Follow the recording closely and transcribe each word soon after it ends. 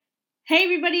Hey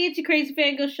everybody, it's your crazy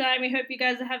fangirl Shy. We hope you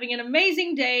guys are having an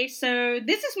amazing day. So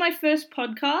this is my first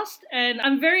podcast and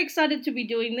I'm very excited to be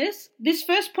doing this. This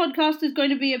first podcast is going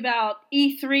to be about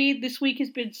E3. This week has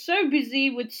been so busy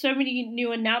with so many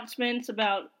new announcements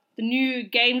about the new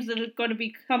games that are going to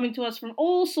be coming to us from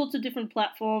all sorts of different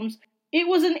platforms. It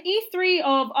was an E3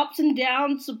 of ups and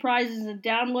downs, surprises and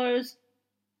downloads,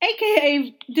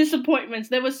 aka disappointments.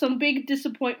 There were some big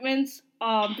disappointments,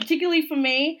 particularly for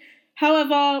me.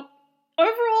 However,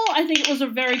 overall, I think it was a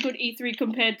very good E3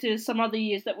 compared to some other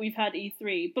years that we've had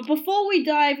E3. But before we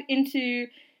dive into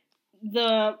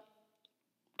the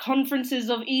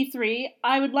conferences of E3,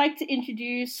 I would like to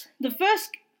introduce the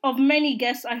first of many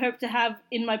guests I hope to have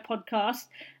in my podcast,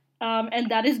 and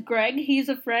that is Greg. He's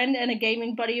a friend and a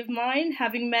gaming buddy of mine,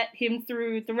 having met him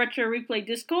through the Retro Replay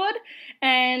Discord.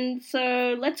 And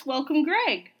so let's welcome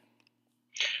Greg.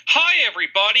 Hi,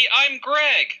 everybody. I'm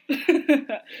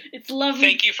Greg. It's lovely.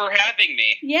 Thank you for having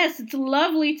me. Yes, it's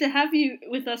lovely to have you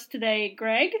with us today,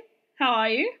 Greg. How are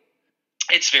you?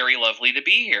 It's very lovely to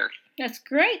be here. That's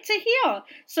great to hear.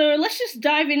 So let's just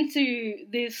dive into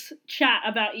this chat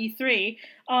about E3.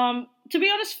 To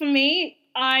be honest, for me,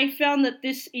 I found that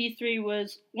this E3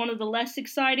 was one of the less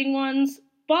exciting ones,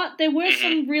 but there were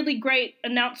some really great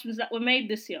announcements that were made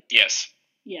this year. Yes.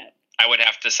 Yeah. I would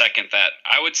have to second that.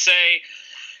 I would say,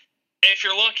 if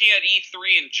you're looking at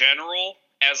E3 in general,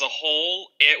 as a whole,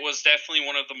 it was definitely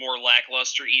one of the more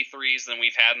lackluster E3s than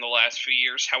we've had in the last few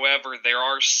years. However, there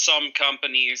are some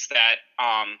companies that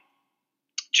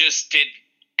just did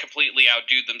completely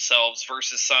outdo themselves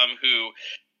versus some who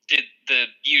did the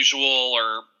usual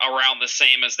or around the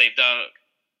same as they've done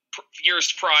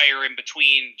years prior in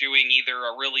between, doing either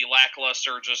a really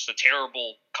lackluster or just a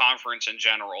terrible conference in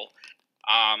general.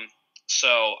 So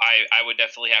I would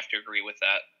definitely have to agree with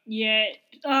that. Yeah,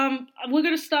 we're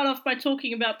going to start off by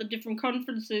talking about the different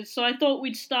conferences. So I thought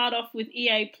we'd start off with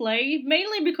EA Play,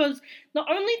 mainly because the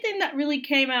only thing that really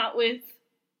came out with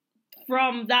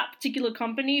from that particular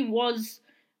company was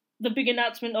the big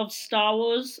announcement of Star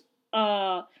Wars.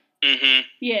 Yeah,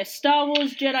 Star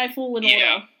Wars Jedi Fallen Order.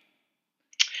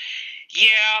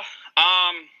 Yeah,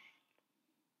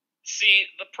 see,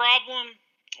 the problem...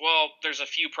 Well, there's a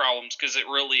few problems because it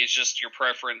really is just your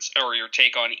preference or your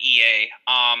take on EA.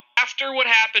 After what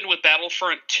happened with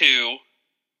Battlefront 2,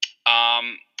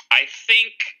 I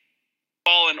think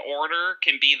Fallen Order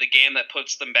can be the game that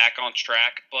puts them back on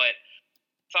track, but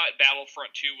I thought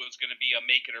Battlefront 2 was going to be a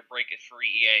make it or break it for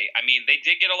EA. I mean, they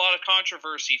did get a lot of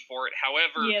controversy for it.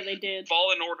 However, yeah, they did.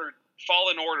 Fallen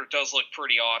Order does look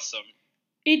pretty awesome.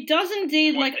 It does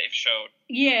indeed, what they've showed.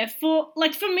 Yeah, for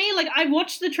me, I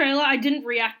watched the trailer, I didn't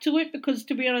react to it because,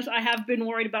 to be honest, I have been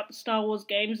worried about the Star Wars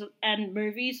games and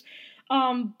movies.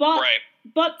 But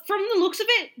from the looks of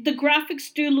it, the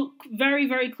graphics do look very,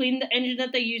 very clean. The engine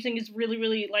that they're using is really,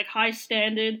 really, high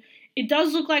standard. It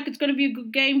does look like it's going to be a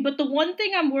good game, but the one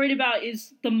thing I'm worried about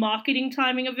is the marketing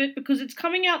timing of it, because it's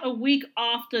coming out a week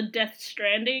after Death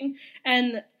Stranding,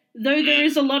 and though there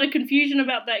is a lot of confusion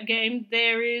about that game,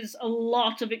 there is a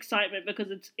lot of excitement because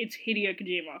it's Hideo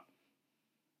Kojima.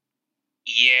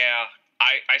 Yeah,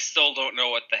 I still don't know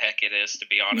what the heck it is, to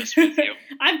be honest with you.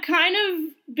 I've kind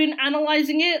of been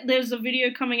analyzing it. There's a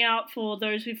video coming out for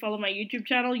those who follow my YouTube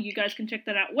channel. You guys can check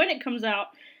that out when it comes out.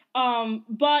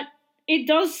 But it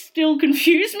does still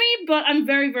confuse me, but I'm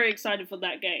very, very excited for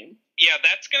that game. Yeah,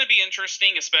 that's going to be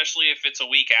interesting, especially if it's a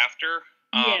week after.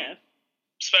 Yeah.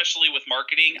 Especially with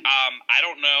marketing. I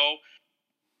don't know.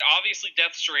 Obviously,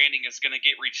 Death Stranding is going to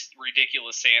get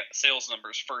ridiculous sales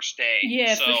numbers first day.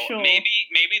 Yeah, so for sure.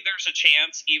 maybe there's a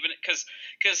chance, even because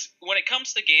when it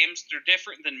comes to games, they're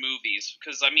different than movies.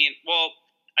 Because, I mean, well,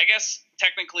 I guess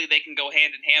technically they can go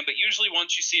hand in hand, but usually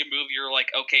once you see a movie, you're like,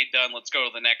 okay, done, let's go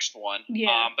to the next one.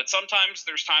 Yeah. But sometimes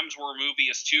there's times where a movie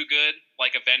is too good,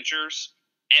 like Avengers,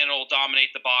 and it'll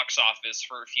dominate the box office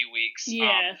for a few weeks.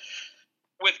 Yeah.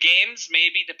 With games,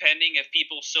 maybe depending if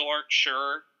people still aren't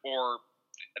sure, or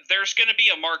there's going to be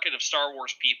a market of Star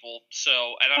Wars people.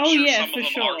 So, and I'm sure some of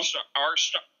them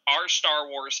are Star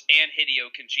Wars and Hideo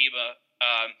Kojima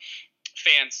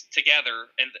fans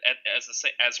together and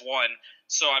as one.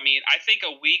 So, I mean, I think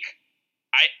a week.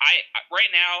 I right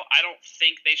now I don't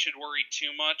think they should worry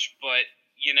too much, but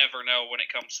you never know when it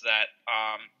comes to that.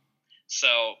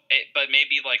 But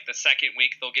maybe like the second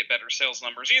week they'll get better sales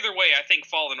numbers. Either way, I think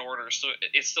Fallen Order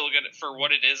is still good for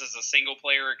what it is as a single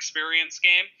player experience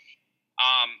game.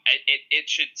 It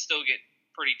should still get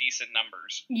pretty decent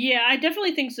numbers. Yeah, I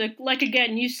definitely think so. Like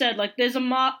again, you said like there's a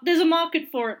market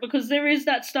for it because there is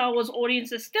that Star Wars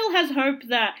audience that still has hope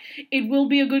that it will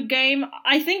be a good game.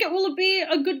 I think it will be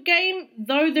a good game,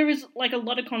 though there is like a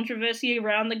lot of controversy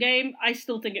around the game. I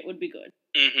still think it would be good.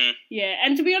 Mm-hmm. Yeah,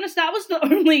 and to be honest, that was the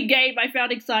only game I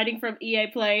found exciting from EA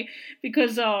Play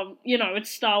because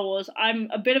it's Star Wars. I'm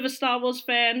a bit of a Star Wars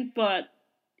fan, but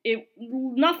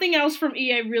nothing else from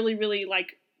EA really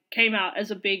like came out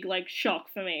as a big like shock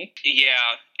for me.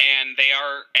 Yeah, and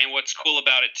what's cool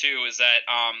about it too is that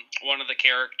one of the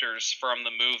characters from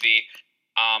the movie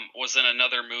was in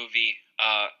another movie.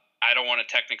 I don't want to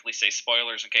technically say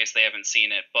spoilers in case they haven't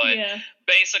seen it, but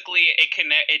basically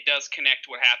it does connect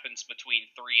what happens between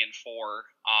 3 and 4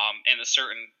 in a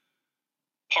certain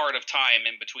part of time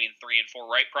in between 3 and 4,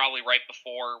 probably right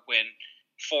before when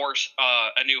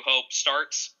A New Hope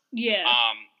starts. Yeah.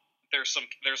 There's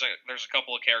a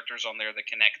couple of characters on there that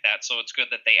connect that, so it's good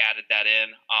that they added that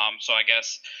in. So I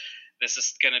guess this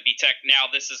is going to be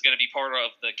this is going to be part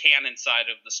of the canon side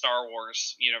of the Star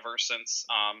Wars universe, since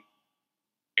I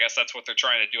guess that's what they're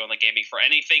trying to do on the gaming for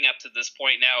anything up to this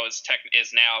point now is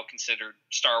now considered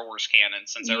Star Wars canon,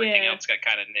 since everything else got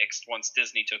kind of nixed once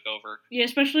Disney took over. Yeah,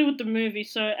 especially with the movie.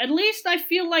 So at least I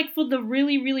feel like for the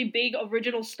really, really big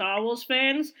original Star Wars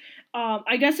fans,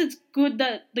 I guess it's good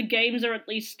that the games are at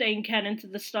least staying canon to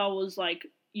the Star Wars like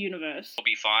universe. It'll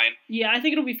be fine. Yeah, I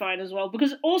think it'll be fine as well.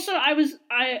 Because also I was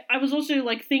also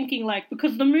like thinking like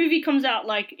because the movie comes out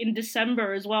like in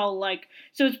December as well, like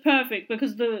so it's perfect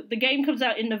because the game comes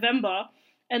out in November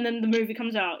and then the movie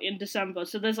comes out in December.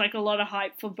 So there's like a lot of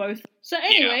hype for both. So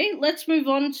anyway, let's move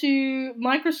on to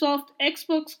Microsoft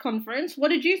Xbox conference. What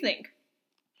did you think?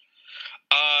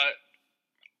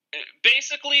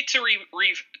 Basically, to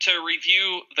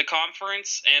review the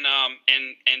conference and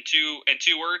two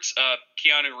words,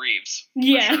 Keanu Reeves.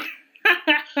 Yeah.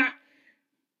 Sure.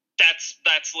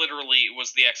 That's literally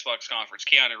was the Xbox conference.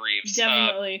 Keanu Reeves.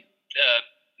 Definitely.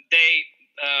 They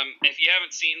if you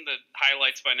haven't seen the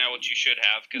highlights by now, which you should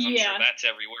have, because I'm sure that's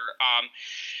everywhere.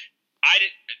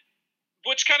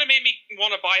 Which kind of made me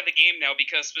want to buy the game now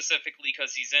specifically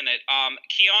because he's in it.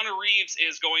 Keanu Reeves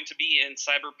is going to be in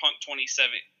Cyberpunk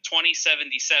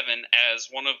 2077 as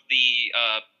one of the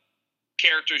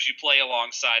characters you play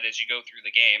alongside as you go through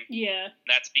the game. Yeah.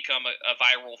 That's become a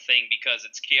viral thing because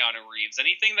it's Keanu Reeves.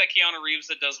 Anything that Keanu Reeves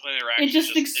that does with interaction, it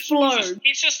just explodes.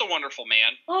 He's just a wonderful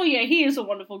man. Oh yeah, he is a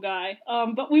wonderful guy.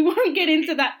 But we won't get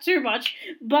into that too much.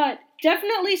 But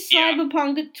definitely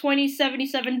Cyberpunk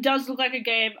 2077 does look like a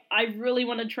game I really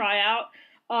want to try out.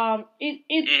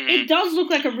 It does look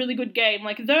like a really good game.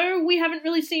 Like, though we haven't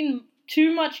really seen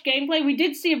too much gameplay, we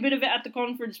did see a bit of it at the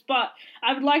conference, but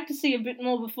I would like to see a bit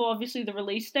more before, obviously, the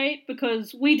release date,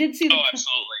 because we did see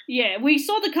absolutely. Yeah, we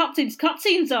saw the cutscenes.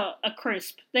 Cutscenes are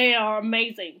crisp. They are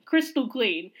amazing. Crystal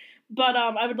clean. But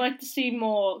I would like to see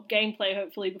more gameplay,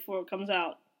 hopefully, before it comes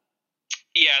out.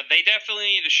 Yeah, they definitely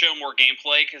need to show more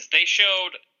gameplay, because they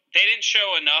didn't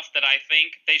show enough that I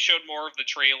think they showed more of the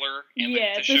trailer and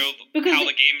to show how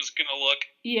the game is going to look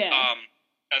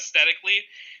aesthetically.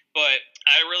 But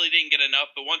I really didn't get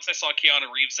enough. But once I saw Keanu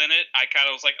Reeves in it, I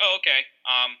kind of was like, oh, okay.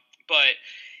 But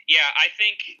yeah, I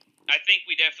think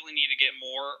we definitely need to get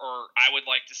more, or I would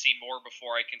like to see more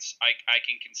before I can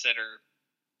consider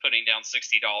putting down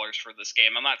 $60 for this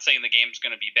game. I'm not saying the game's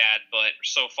going to be bad, but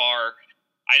so far,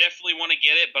 I definitely want to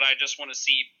get it. But I just want to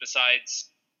see,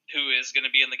 besides who is going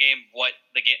to be in the game, what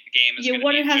the game is going to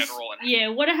be in general.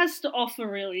 What it has to offer,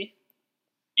 really.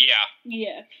 Yeah.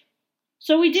 Yeah.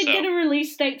 So we did get a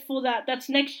release date for that. That's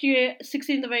next year,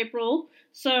 16th of April.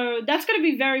 So that's going to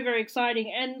be very, very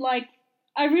exciting. And, like,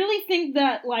 I really think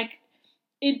that, like,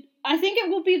 I think it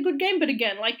will be a good game. But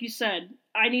again, like you said,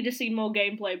 I need to see more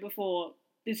gameplay before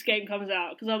this game comes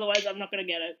out, because otherwise I'm not going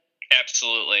to get it.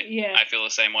 Absolutely. Yeah. I feel the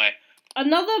same way.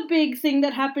 Another big thing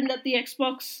that happened at the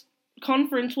Xbox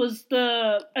conference was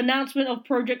the announcement of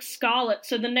Project Scarlet,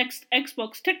 so the next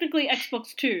Xbox, technically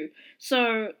Xbox 2.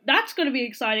 So that's going to be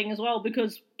exciting as well,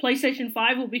 because PlayStation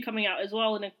 5 will be coming out as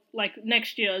well in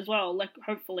next year as well. Like,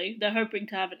 hopefully, they're hoping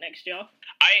to have it next year.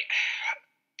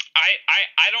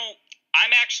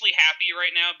 I'm actually happy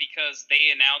right now because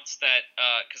they announced that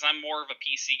because I'm more of a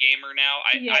PC gamer now.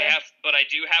 I do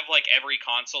have like every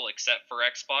console except for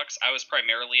Xbox. I was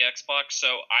primarily Xbox,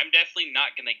 so I'm definitely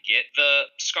not gonna get the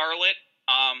Scarlet.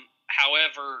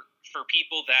 However, for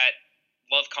people that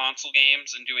love console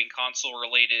games and doing console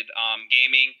related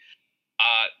gaming,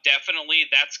 definitely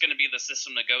that's going to be the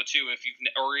system to go to if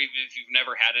you've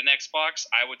never had an Xbox.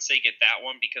 I would say get that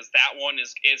one, because that one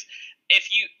is if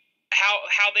you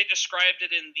how they described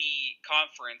it in the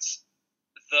conference,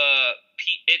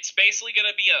 it's basically going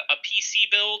to be a PC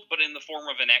build, but in the form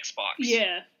of an Xbox.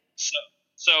 Yeah.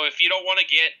 So if you don't want to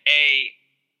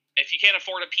if you can't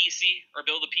afford a PC or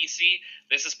build a PC,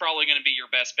 this is probably going to be your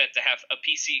best bet to have a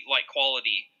PC-like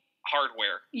quality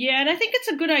hardware. Yeah, and I think it's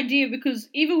a good idea because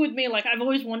even with me, like, I've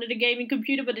always wanted a gaming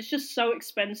computer, but it's just so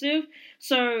expensive.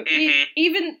 So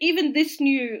even this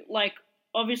new, like,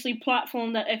 obviously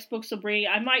platform that Xbox are bringing,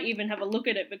 I might even have a look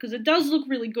at it because it does look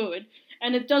really good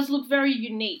and it does look very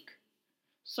unique.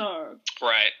 So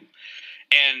right.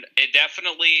 And it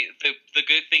definitely, the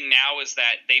good thing now is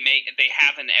that they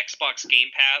have an Xbox Game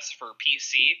Pass for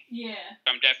PC. Yeah.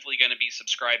 I'm definitely going to be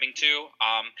subscribing to.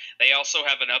 They also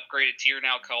have an upgraded tier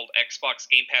now called Xbox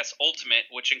Game Pass Ultimate,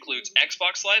 which includes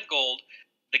Xbox Live Gold,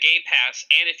 the Game Pass,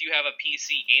 and if you have a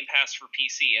PC, Game Pass for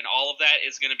PC, and all of that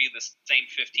is going to be the same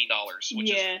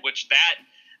 $15, which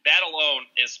that alone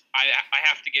is I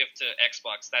have to give to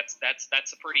Xbox. That's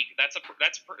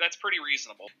pretty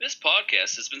reasonable. This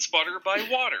podcast has been sponsored by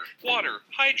water. Water,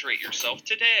 hydrate yourself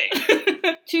today.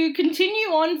 To continue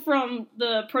on from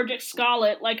the Project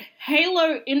Scarlet, like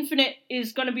Halo Infinite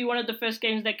is going to be one of the first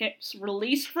games that gets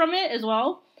released from it as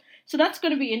well. So that's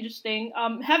going to be interesting.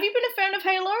 Have you been a fan of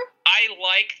Halo? I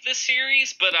like the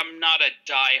series, but I'm not a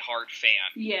die-hard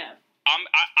fan. Yeah.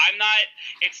 I'm not.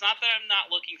 It's not that I'm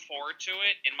not looking forward to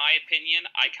it. In my opinion,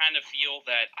 I kind of feel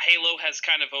that Halo has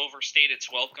kind of overstayed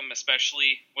its welcome,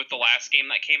 especially with the last game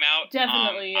that came out.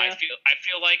 Definitely, yeah. I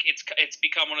feel like it's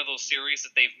become one of those series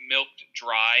that they've milked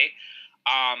dry.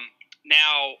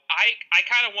 Now, I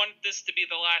kind of wanted this to be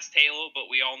the last Halo, but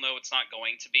we all know it's not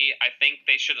going to be. I think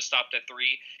they should have stopped at 3.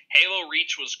 Halo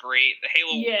Reach was great. The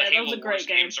Halo Wars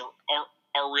games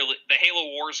are really, the Halo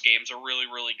Wars games are really,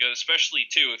 really good, especially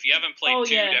 2. If you haven't played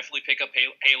 2, definitely pick up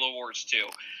Halo Wars 2.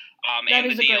 That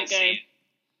and is the a DLC. great game.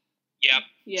 Yep.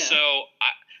 Yeah. So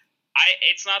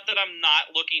it's not that I'm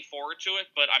not looking forward to it,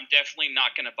 but I'm definitely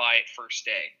not going to buy it first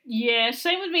day. Yeah,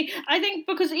 same with me. I think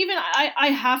because even I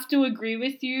have to agree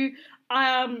with you.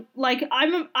 I've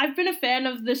been a fan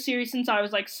of this series since I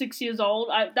was like 6 years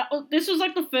old. This was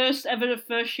like the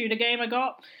first shooter game I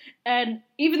got. And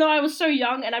even though I was so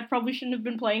young and I probably shouldn't have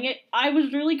been playing it, I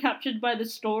was really captured by the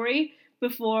story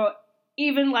before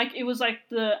even like it was like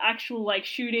the actual like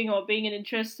shooting or being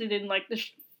interested in like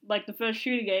the first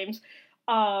shooter games.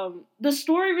 The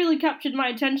story really captured my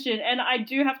attention, and I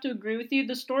do have to agree with you.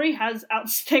 The story has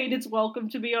outstayed its welcome,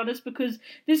 to be honest, because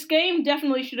this game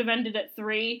definitely should have ended at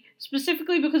 3,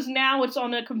 specifically because now it's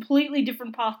on a completely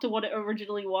different path to what it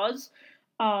originally was.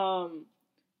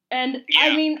 And yeah.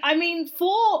 I mean,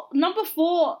 number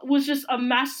 4 was just a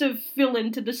massive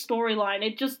fill-in to the storyline.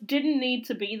 It just didn't need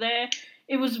to be there.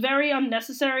 It was very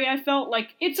unnecessary, I felt. Like,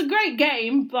 it's a great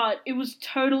game, but it was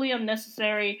totally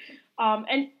unnecessary.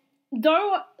 And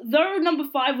though number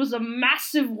 5 was a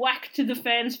massive whack to the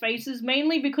fans' faces,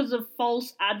 mainly because of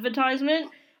false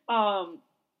advertisement,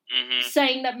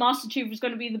 saying that Master Chief was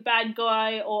going to be the bad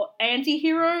guy or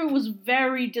anti-hero was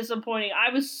very disappointing.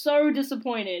 I was so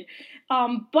disappointed.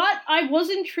 But I was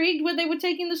intrigued where they were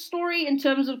taking the story in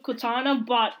terms of Cortana,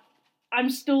 but I'm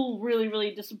still really,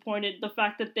 really disappointed the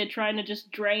fact that they're trying to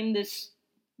just drain this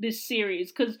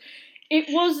series, because it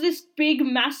was this big,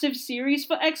 massive series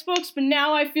for Xbox, but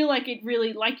now I feel like it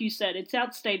really, like you said, it's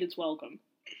outstayed its welcome.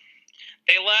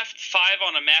 They left 5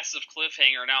 on a massive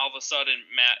cliffhanger, and all of a sudden,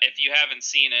 Matt, if you haven't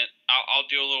seen it, I'll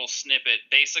do a little snippet.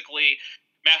 Basically,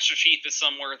 Master Chief is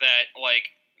somewhere that, like,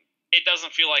 it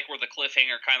doesn't feel like where the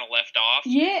cliffhanger kind of left off.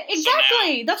 Yeah,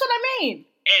 exactly. So now, that's what I mean.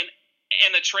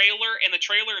 And the trailer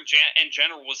in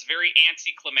general was very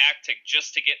anticlimactic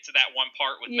just to get to that one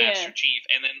part with Master Chief,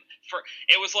 and then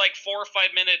it was like 4 or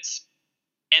 5 minutes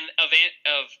of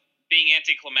being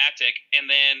anticlimactic, and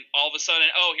then all of a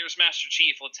sudden, oh, here's Master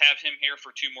Chief, let's have him here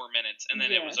for 2 more minutes, and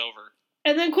then it was over.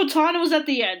 And then Cortana was at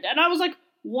the end, and I was like,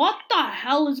 what the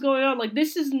hell is going on? Like,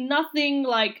 this is nothing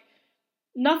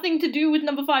to do with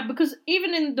number 5, because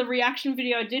even in the reaction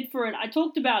video I did for it, I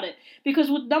talked about it, because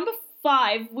with number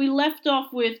 5, we left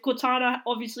off with Cortana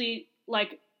obviously,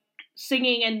 like,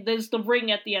 singing, and there's the ring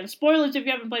at the end. Spoilers if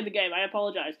you haven't played the game, I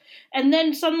apologize. And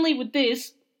then suddenly with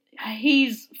this,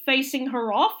 he's facing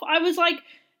her off. I was like,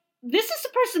 this is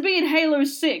supposed to be in Halo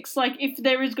 6, like, if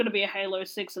there is going to be a Halo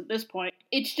 6 at this point.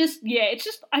 It's just,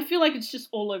 I feel like it's just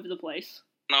all over the place.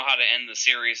 I don't know how to end the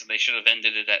series, and they should have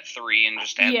ended it at 3 and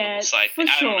just had a little side thing.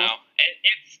 I don't know.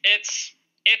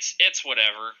 It's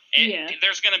whatever.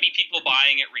 There's going to be people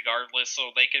buying it regardless,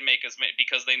 so they can make as many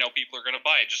because they know people are going to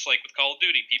buy it. Just like with Call of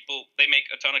Duty, they make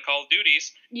a ton of Call of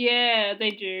Duties. Yeah,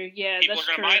 they do. Yeah, people that's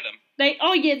are going to buy them. They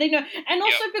know, and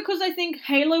also because I think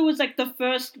Halo was like the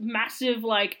first massive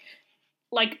like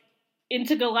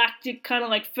intergalactic kind of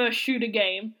like first shooter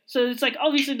game. So it's like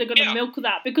obviously they're gonna milk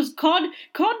that because COD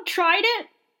tried it,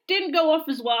 didn't go off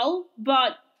as well,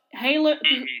 but Halo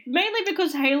mainly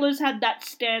because Halo's had that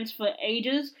stance for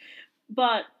ages,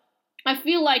 but I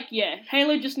feel like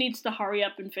Halo just needs to hurry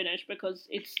up and finish because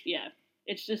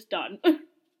it's just done.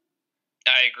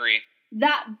 I agree.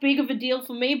 That big of a deal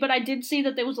for me, but I did see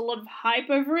that there was a lot of hype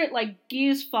over it, like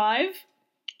Gears 5.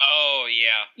 Oh,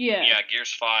 yeah. Yeah. Yeah,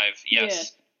 Gears 5,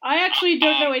 yes. Yeah. I actually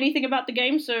don't know anything about the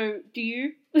game, so do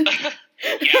you? Yeah,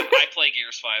 I play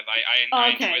Gears 5.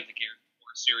 I enjoy the Gears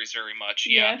 4 series very much,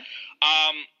 yeah.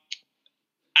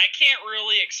 I can't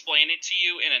really explain it to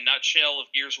you in a nutshell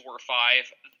of Gears of War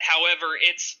 5. However,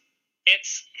 it's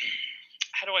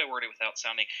how do I word it without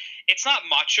sounding? It's not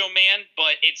Macho Man,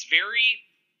 but it's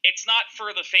not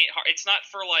for the faint heart. It's not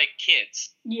for like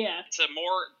kids. Yeah. It's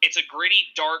a gritty,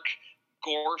 dark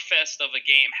gore fest of a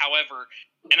game. However,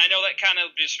 and I know that kind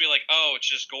of just be like, oh,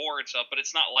 it's just gore and stuff, but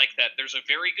it's not like that. There's a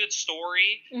very good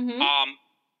story. Mm-hmm.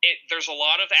 There's a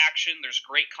lot of action. There's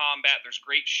great combat. There's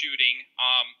great shooting.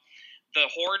 The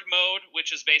Horde mode,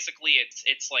 which is basically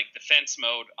it's like defense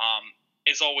mode,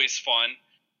 is always fun.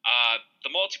 The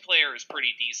multiplayer is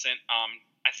pretty decent.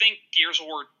 I think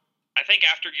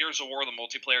after Gears of War, the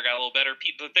multiplayer got a little better.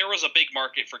 But there was a big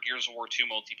market for Gears of War 2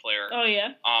 multiplayer. Oh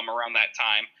yeah. Around that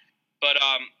time, but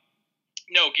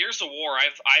no, Gears of War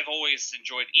I've always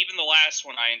enjoyed. Even the last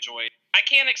one I enjoyed. I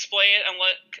can't explain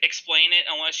it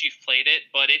unless you've played it,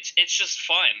 but it's just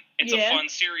fun. It's a fun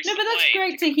series. No, but that's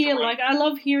great to hear. Like, I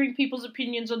love hearing people's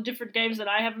opinions on different games that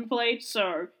I haven't played,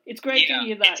 so it's great to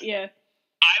hear that.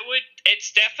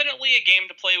 It's definitely a game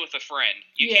to play with a friend.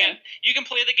 You can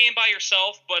play the game by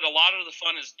yourself, but a lot of the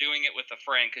fun is doing it with a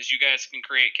friend because you guys can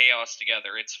create chaos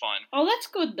together. It's fun. Oh, that's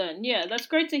good then. Yeah, that's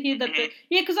great to hear that.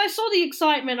 Because I saw the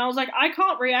excitement. I was like, I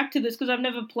can't react to this because I've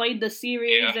never played the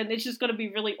series, and it's just going to be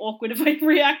really awkward if I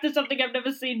react to something I've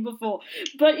never seen before.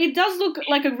 But it does look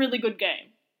like a really good game.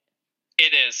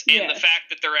 It is, and the fact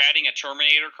that they're adding a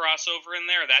Terminator crossover in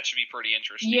there, that should be pretty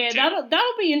interesting. Yeah, too.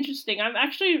 that'll be interesting. I'm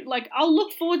actually I'll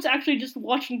look forward to actually just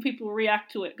watching people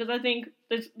react to it because I think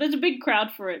there's a big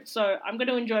crowd for it, so I'm going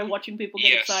to enjoy watching people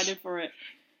get excited for it.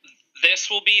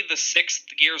 This will be the 6th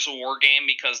Gears of War game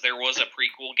because there was a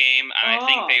prequel game, and I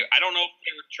think I don't know if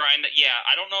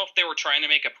they were trying to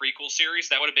make a prequel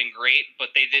series. That would have been great,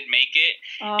 but they did make it,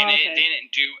 it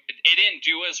didn't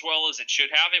do as well as it should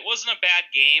have. It wasn't a bad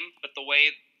game, but the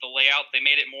layout, they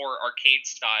made it more arcade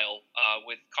style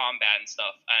with combat and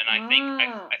stuff, and I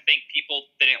think people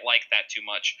didn't like that too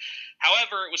much.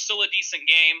 However, it was still a decent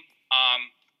game.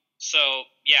 So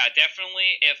yeah,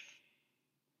 definitely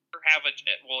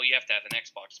you have to have an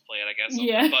Xbox to play it, I guess.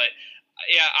 Yeah. But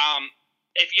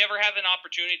if you ever have an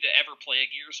opportunity to ever play a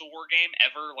Gears of War game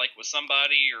ever, like with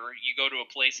somebody, or you go to a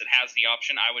place that has the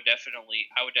option, I would definitely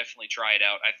try it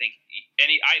out. I think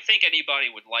anybody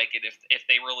would like it if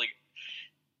they really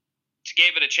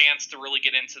gave it a chance to really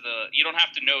get into you don't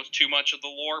have to know too much of the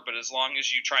lore, but as long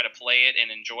as you try to play it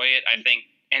and enjoy it, I think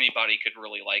anybody could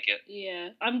really like it.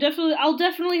 Yeah, I'll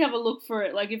definitely have a look for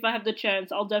it. Like, if I have the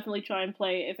chance, I'll definitely try and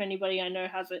play it if anybody I know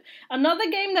has it. Another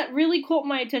game that really caught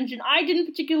my attention, I didn't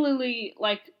particularly,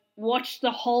 watch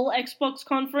the whole Xbox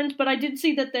conference, but I did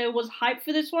see that there was hype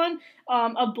for this one,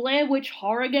 a Blair Witch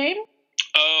horror game.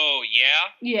 Oh, yeah?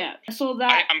 Yeah, I saw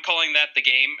that. I'm calling that the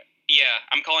game... Yeah,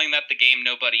 I'm calling that the game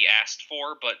nobody asked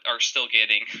for, but are still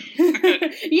getting.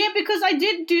 Yeah, because I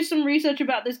did do some research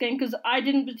about this game, because I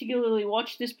didn't particularly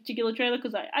watch this particular trailer,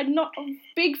 because I'm not a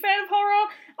big fan of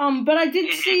horror, but I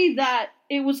did see that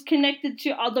it was connected to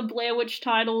other Blair Witch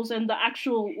titles, and the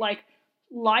actual,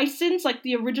 license,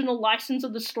 the original license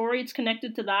of the story, it's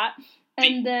connected to that,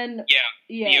 and then...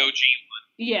 Yeah. The OG one.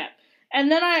 Yeah.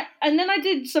 And then I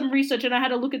did some research, and I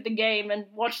had a look at the game and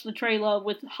watched the trailer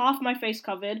with half my face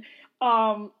covered,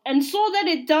 and saw that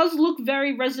it does look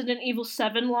very Resident Evil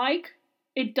 7-like.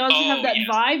 It does have that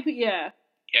vibe, yeah.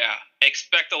 Yeah,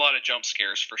 expect a lot of jump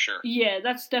scares for sure. Yeah,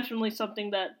 that's definitely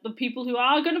something that the people who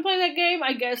are going to play that game,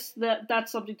 I guess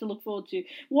that's something to look forward to.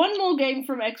 One more game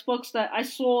from Xbox that I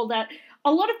saw that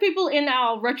a lot of people in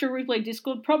our Retro Replay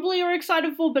Discord probably are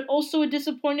excited for, but also are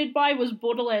disappointed by, was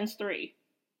Borderlands 3.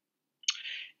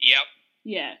 Yep.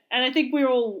 Yeah, and I think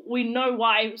we know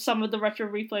why some of the Retro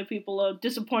Replay people are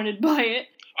disappointed by it.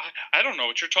 I don't know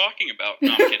what you're talking about.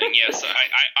 No, I'm kidding. Yes,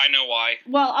 I know why.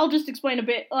 Well, I'll just explain a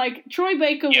bit. Troy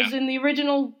Baker was in the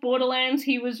original Borderlands.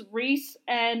 He was Reese,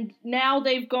 and now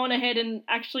they've gone ahead and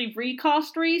actually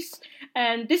recast Reese.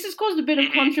 And this has caused a bit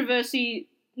of controversy,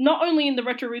 not only in the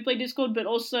Retro Replay Discord, but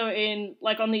also in,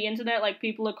 on the internet.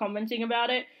 People are commenting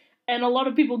about it. and a lot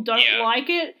of people don't Yeah. like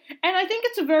it. And I think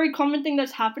it's a very common thing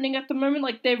that's happening at the moment.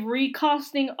 Like, they're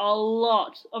recasting a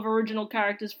lot of original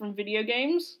characters from video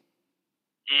games.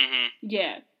 Mm-hmm.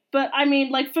 Yeah. But, I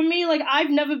mean, like, for me, like, I've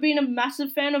never been a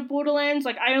massive fan of Borderlands.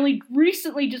 Like, I only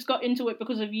recently just got into it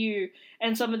because of you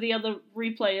and some of the other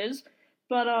replayers.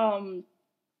 But,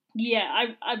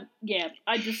 yeah,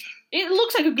 I just... It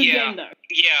looks like a good game, though.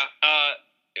 Yeah,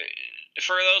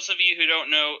 for those of you who don't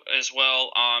know as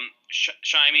well,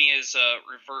 Shimey is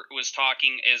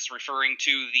referring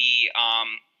to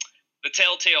the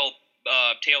Telltale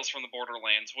Tales from the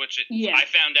Borderlands, which I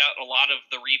found out a lot of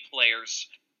the replayers,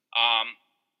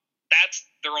 that's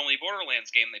their only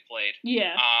Borderlands game they played.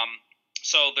 Yeah.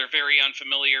 So they're very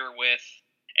unfamiliar with,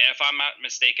 and if I'm not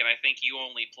mistaken, I think you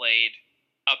only played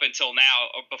up until now.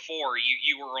 Before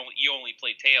you only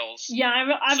played Tales. Yeah,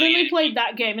 I've only played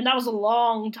that game, and that was a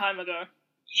long time ago.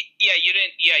 Yeah, you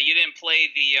didn't play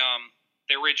the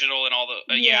original and all the.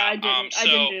 I didn't. I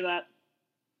didn't do that.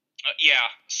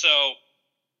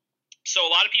 So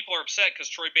a lot of people are upset because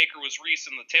Troy Baker was Reese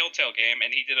in the Telltale game,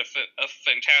 and he did a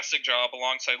fantastic job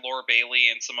alongside Laura Bailey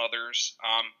and some others,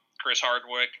 Chris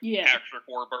Hardwick, Patrick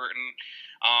Warburton,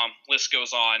 list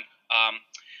goes on.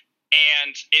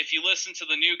 And if you listen to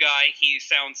the new guy, he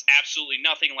sounds absolutely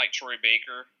nothing like Troy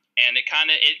Baker, and it kind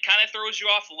of throws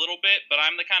you off a little bit. But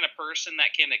I'm the kind of person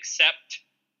that can accept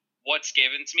what's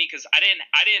given to me because I'm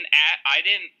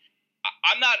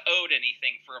not owed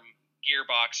anything from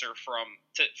Gearbox or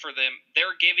for them.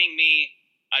 They're giving me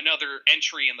another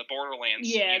entry in the Borderlands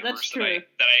universe that's true.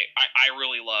 that I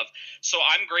really love. So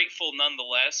I'm grateful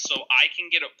nonetheless. So I can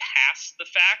get past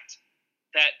the fact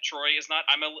that Troy is not.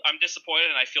 I'm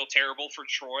disappointed and I feel terrible for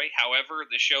Troy. However,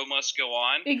 the show must go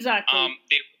on. Exactly.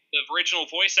 The original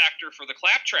voice actor for the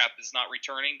Claptrap is not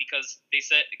returning because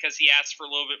he asked for a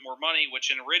little bit more money,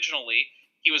 which originally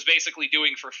he was basically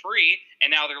doing for free,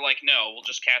 and now they're like, no, we'll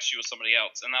just cast you with somebody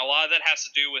else. And a lot of that has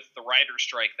to do with the writer's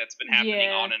strike that's been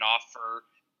happening on and off for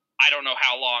I don't know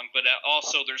how long, but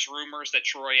also there's rumors that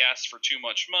Troy asked for too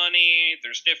much money.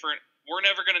 We're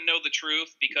never going to know the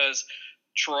truth because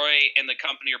Troy and the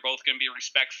company are both going to be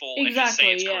respectful and just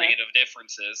say it's creative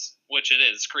differences, which it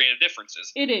is, creative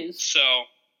differences. It is. So,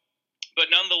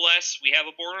 but nonetheless, we have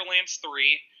a Borderlands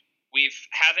 3. We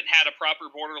haven't had a proper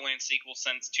Borderlands sequel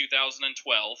since 2012.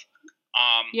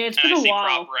 It's been a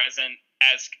while. Proper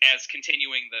as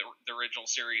continuing the original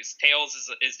series. Tales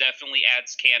is definitely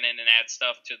adds canon and adds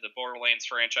stuff to the Borderlands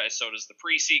franchise. So does the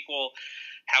pre-sequel.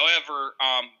 However,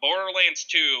 Borderlands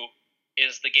 2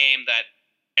 is the game that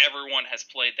everyone has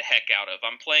played the heck out of.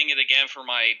 I'm playing it again for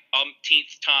my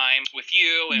umpteenth time with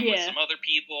you and with some other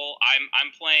people.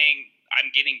 I'm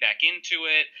getting back into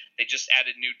it. They just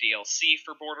added new DLC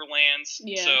for Borderlands.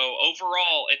 Yeah. So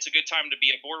overall, it's a good time to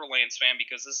be a Borderlands fan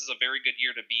because this is a very good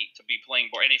year to be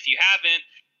playing. And if you have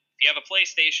a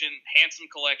PlayStation, Handsome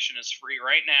Collection is free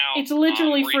right now. It's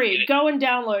literally free. Go and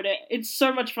download it. It's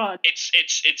so much fun.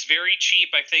 It's very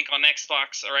cheap. I think on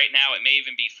Xbox right now it may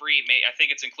even be free. I think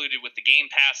it's included with the Game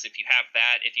Pass if you have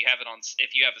that. If you have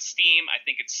a Steam, I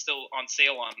think it's still on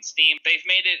sale on Steam. They've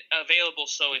made it available,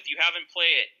 so if you haven't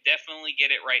played it, definitely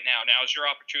get it right now. Now is your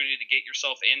opportunity to get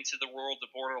yourself into the world of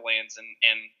Borderlands and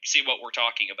see what we're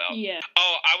talking about. Yeah.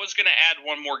 Oh, I was gonna add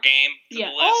one more game to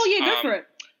the list. Oh yeah, go for it.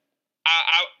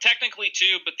 Technically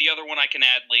two, but the other one I can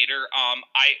add later. I'm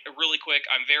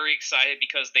very excited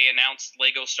because they announced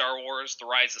Lego Star Wars: The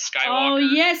Rise of Skywalker. Oh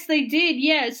yes, they did.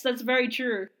 Yes, that's very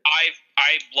true.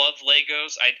 I love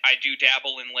Legos. I do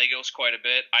dabble in Legos quite a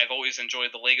bit. I've always enjoyed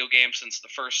the Lego game since the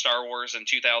first Star Wars in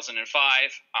 2005.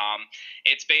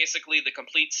 It's basically the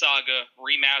complete saga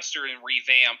remastered and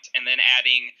revamped, and then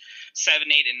adding 7,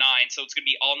 8, and 9. So it's going to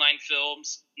be all 9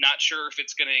 films. Not sure if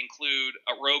it's going to include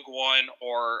a Rogue One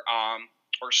or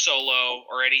Solo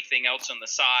or anything else on the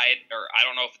side, or I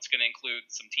don't know if it's going to include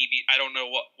some TV. I don't know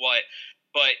what,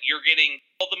 but you're getting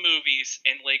all the movies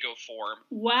in Lego form.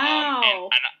 Wow.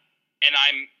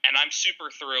 And I'm super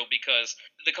thrilled because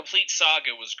the complete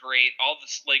saga was great. All the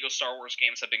Lego Star Wars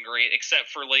games have been great, except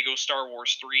for Lego Star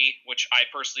Wars 3, which I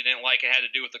personally didn't like. It had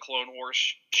to do with the Clone Wars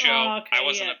show. I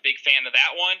wasn't a big fan of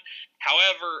that one.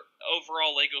 However,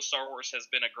 overall, Lego Star Wars has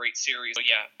been a great series. So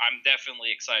yeah, I'm definitely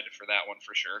excited for that one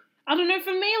for sure. I don't know,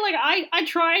 for me, like, I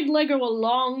tried Lego a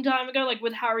long time ago, like,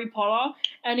 with Harry Potter,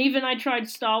 and even I tried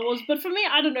Star Wars, but for me,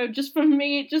 I don't know, just for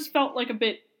me, it just felt like a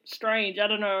bit strange. I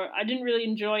don't know, I didn't really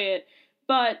enjoy it,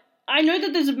 but I know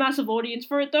that there's a massive audience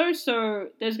for it, though, so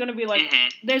there's going to be, like,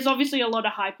 there's obviously a lot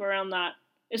of hype around that,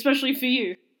 especially for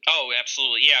you. Oh,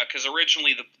 absolutely, yeah, because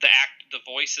originally the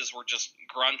voices were just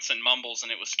grunts and mumbles,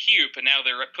 and it was cute, but now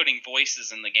they're putting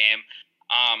voices in the game,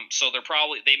 so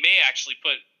they may actually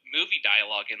put movie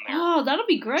dialogue in there. Oh, that'll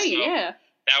be great. So, yeah.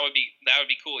 That would be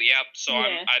cool. Yeah. So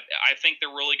Yeah. I think they're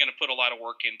really going to put a lot of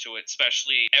work into it,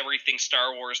 especially everything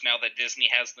Star Wars now that Disney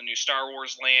has the new Star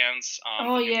Wars lands. The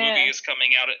new movie is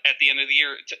coming out at the end of the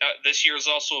year. This year is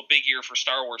also a big year for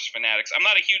Star Wars fanatics. I'm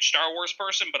not a huge Star Wars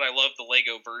person, but I love the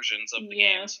Lego versions of the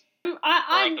games.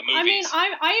 I mean,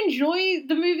 I enjoy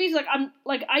the movies.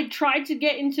 I tried to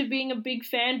get into being a big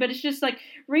fan, but it's just like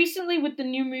recently with the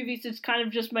new movies, it's kind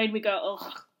of just made me go,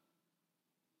 ugh.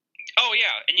 Oh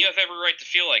yeah, and you have every right to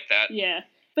feel like that. Yeah,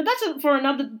 but that's for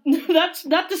another.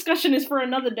 That discussion is for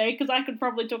another day because I could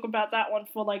probably talk about that one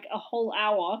for like a whole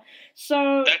hour.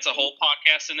 So that's a whole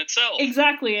podcast in itself.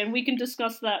 Exactly, and we can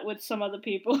discuss that with some other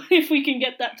people if we can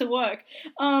get that to work.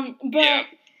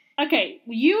 Okay,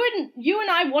 you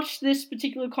and I watched this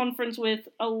particular conference with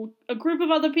a group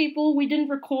of other people. We didn't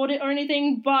record it or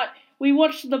anything, but we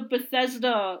watched the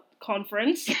Bethesda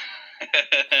conference.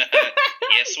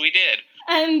 Yes, we did.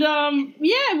 And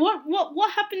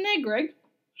what happened there, Greg?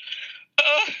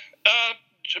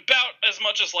 About as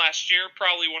much as last year.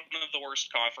 Probably one of the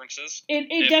worst conferences.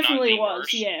 It definitely was.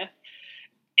 Worst. Yeah.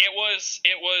 It was.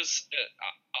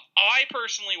 I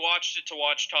personally watched it to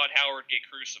watch Todd Howard get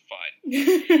crucified.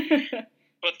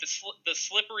 But the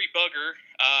slippery bugger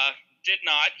did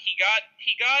not. He got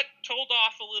told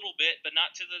off a little bit, but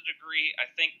not to the degree. I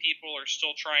think people are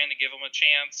still trying to give him a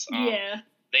chance.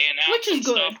 They announced some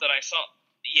stuff that I saw.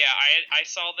 Yeah, I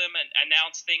saw them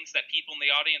announce things that people in the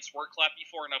audience were clapping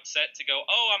for and upset to go,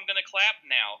 oh, I'm going to clap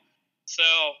now.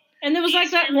 So. And there was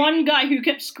like that one guy who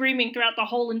kept screaming throughout the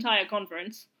whole entire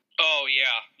conference. Oh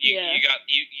yeah,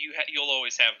 you'll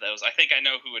always have those. I think I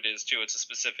know who it is too. It's a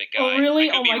specific guy. Oh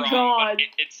really? Oh my god!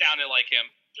 It sounded like him.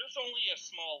 There's only a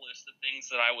small list of things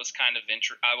that I was kind of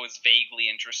I was vaguely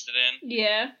interested in.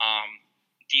 Yeah.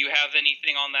 Do you have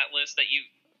anything on that list that you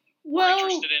were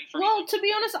interested in? To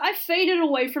be honest, I faded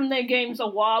away from their games a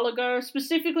while ago,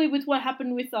 specifically with what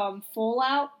happened with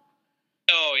Fallout.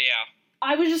 Oh yeah.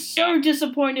 I was just so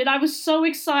disappointed. I was so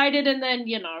excited, and then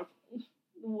we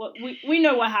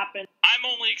know what happened. I'm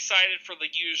only excited for the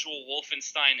usual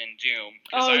Wolfenstein and Doom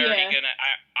because I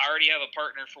already have a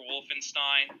partner for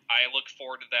Wolfenstein. I look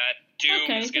forward to that. Doom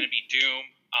is going to be Doom.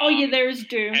 There is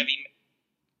Doom. Heavy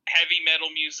metal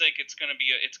music. It's gonna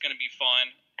be fun.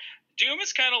 Doom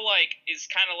is kind of like if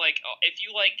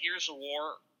you like Gears of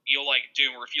War, you'll like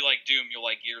Doom, or if you like Doom, you'll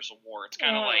like Gears of War. It's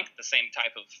kind of like the same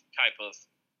type of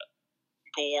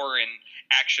gore and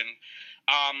action.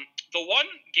 The one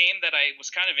game that I was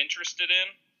kind of interested in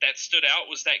that stood out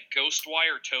was that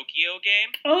Ghostwire Tokyo game.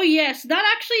 Oh yes, that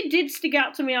actually did stick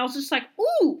out to me. I was just like,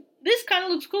 ooh, this kind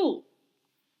of looks cool.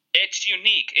 It's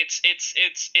unique. It's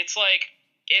like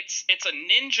it's a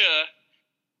ninja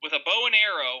with a bow and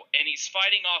arrow, and he's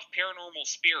fighting off paranormal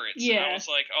spirits. Yeah. And I was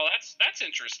like, oh, that's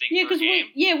interesting. Yeah, because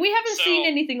we haven't seen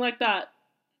anything like that,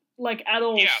 at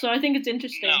all. Yeah. So I think it's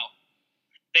interesting. No.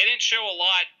 They didn't show a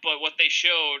lot, but what they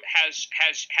showed has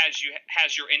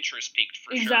your interest peaked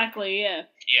for sure. Exactly, yeah.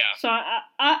 Yeah. So I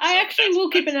actually will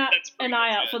keep an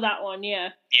eye out for that one,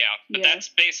 yeah. Yeah, but that's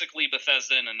basically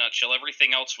Bethesda in a nutshell.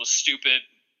 Everything else was stupid.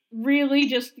 Really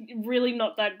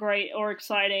not that great or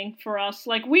exciting for us.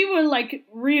 Like, we were,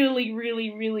 really, really,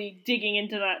 really digging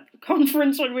into that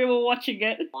conference when we were watching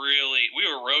it. Really? We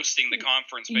were roasting the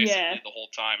conference basically the whole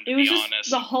time, to be honest.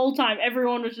 The whole time.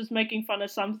 Everyone was just making fun of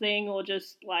something or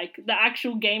just, the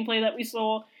actual gameplay that we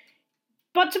saw.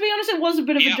 But to be honest, it was a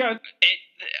bit of a joke.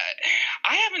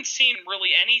 I haven't seen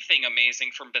really anything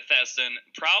amazing from Bethesda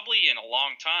probably in a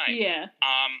long time. Yeah.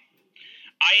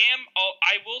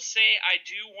 I will say I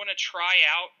do want to try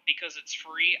out, because it's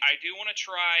free, I do want to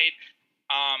try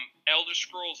Elder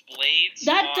Scrolls Blades.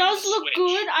 That does look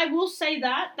good. I will say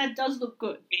that. That does look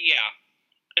good. Yeah.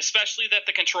 Especially that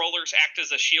the controllers act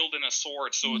as a shield and a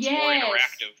sword, so it's more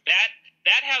interactive.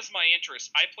 That has my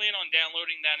interest. I plan on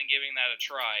downloading that and giving that a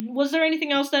try. Was there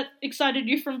anything else that excited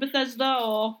you from Bethesda,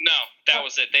 or? No, that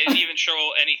was it. They didn't even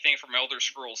show anything from Elder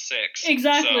Scrolls 6.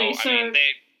 Exactly. So I mean,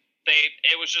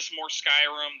 it was just more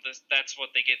Skyrim. That's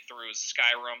what they get through is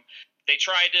Skyrim. They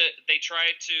tried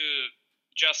to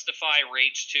justify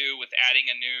Rage 2 with adding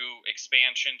a new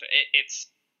expansion. It's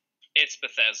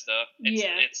Bethesda.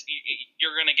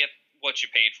 You're gonna get what you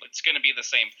paid for. It's gonna be the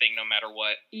same thing no matter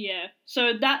what. Yeah.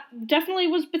 So that definitely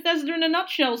was Bethesda in a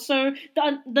nutshell. So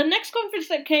the next conference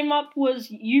that came up was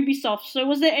Ubisoft. So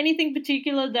was there anything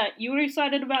particular that you were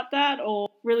excited about that, or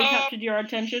really captured your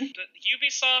attention?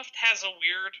 Ubisoft has a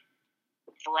weird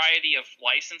variety of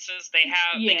licenses. They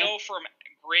go from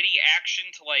gritty action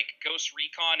to Ghost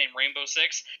Recon and Rainbow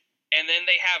Six, and then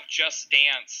they have Just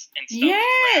Dance and stuff.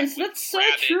 Yes, that's so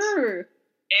true.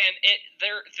 and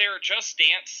their Just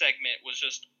Dance segment was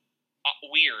just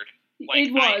weird. Like,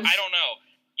 it was. I don't know.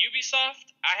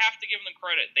 Ubisoft, I have to give them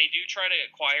credit. They do try to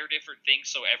acquire different things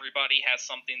so everybody has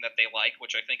something that they like,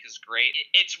 which I think is great.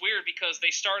 It's weird because they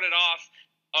started off,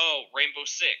 Rainbow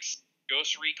Six,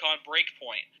 Ghost Recon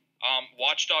Breakpoint,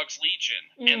 Watch Dogs Legion,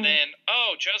 and then,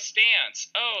 Just Dance,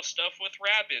 stuff with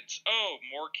rabbits,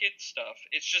 more kid stuff.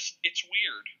 It's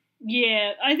weird.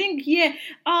 Yeah, I think,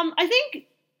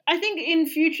 I think in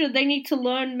future they need to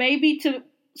learn maybe to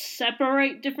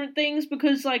separate different things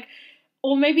because, like,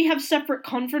 or maybe have separate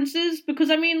conferences because,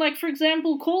 I mean, like, for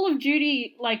example, Call of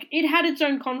Duty, like, it had its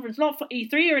own conference, not for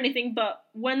E3 or anything, but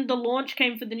when the launch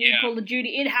came for the new Call of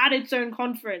Duty, it had its own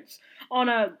conference on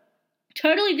a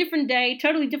totally different day,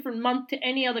 totally different month to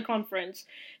any other conference.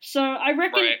 So I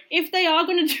reckon if they are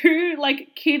going to do,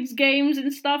 like, kids games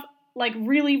and stuff, like,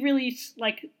 really, really,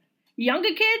 like, younger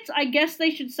kids, I guess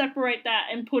they should separate that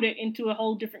and put it into a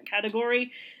whole different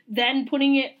category than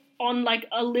putting it on, like,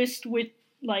 a list with,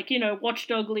 like, you know,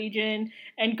 Watchdog Legion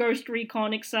and Ghost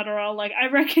Recon, etc. Like, I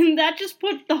reckon that just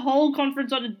put the whole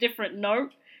conference on a different note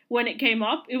when it came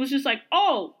up. It was just like,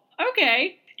 oh,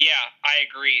 okay. Yeah, I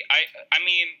agree. I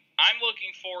mean, I'm looking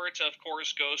forward to, of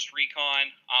course, Ghost Recon.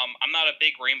 I'm not a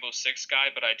big Rainbow Six guy,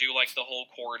 but I do like the whole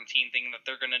quarantine thing that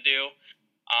they're going to do.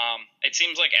 It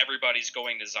seems like everybody's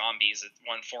going to zombies in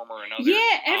one form or another.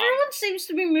 Yeah, everyone seems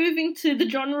to be moving to the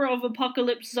genre of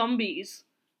apocalypse zombies.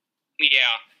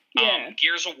 Yeah.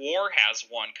 Gears of War has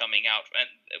one coming out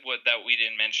that we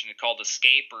didn't mention, called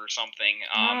Escape or something.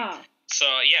 So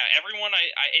yeah, everyone,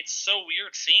 it's so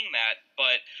weird seeing that,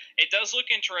 but it does look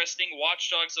interesting.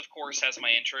 Watch Dogs, of course, has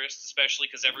my interest,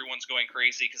 especially because everyone's going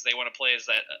crazy because they want to play as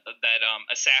that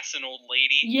assassin old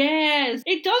lady. Yes,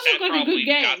 it does look like a good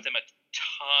game. Got them a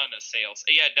ton of sales.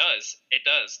 Yeah, it does. It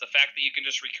does. The fact that you can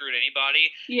just recruit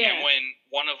anybody, and when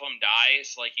one of them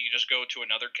dies, like, you just go to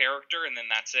another character, and then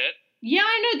that's it. Yeah,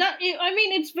 I know that. I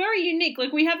mean, it's very unique.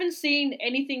 Like, we haven't seen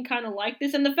anything kind of like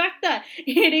this, and the fact that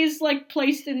it is, like,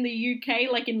 placed in the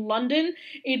UK, like in London,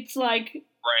 it's like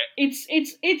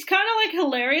it's kind of like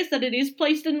hilarious that it is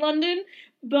placed in London.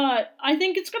 But I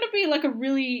think it's gonna be like a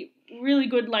really, really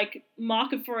good, like,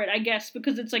 market for it, I guess,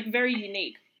 because it's, like, very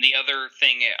unique. The other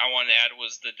thing I wanted to add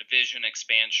was the Division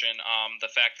expansion. The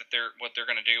fact that what they're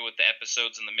going to do with the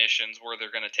episodes and the missions, where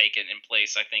they're going to take it in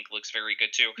place, I think looks very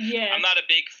good too. Yeah. I'm not a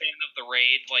big fan of the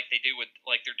raid like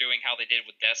they're doing how they did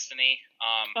with Destiny.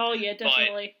 Oh yeah,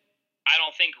 definitely. I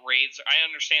don't think raids. I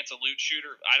understand it's a loot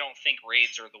shooter. I don't think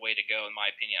raids are the way to go, in my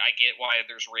opinion. I get why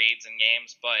there's raids in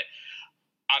games, but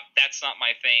that's not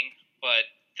my thing. But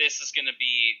this is going to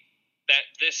be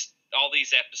all these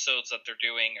episodes that they're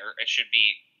doing, or it should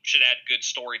add good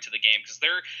story to the game, because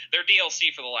their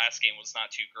DLC for the last game was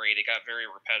not too great. It got very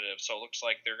repetitive, so it looks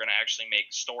like they're going to actually make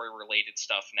story related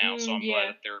stuff now. So I'm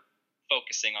glad that they're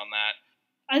focusing on that.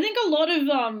 I think a lot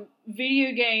of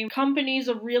video game companies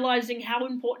are realizing how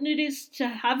important it is to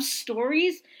have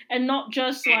stories and not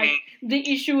just like the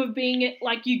issue of being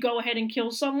like you go ahead and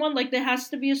kill someone. Like, there has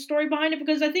to be a story behind it,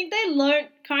 because I think they learned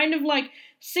kind of like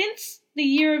since the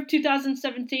year of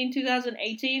 2017,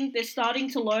 2018, they're starting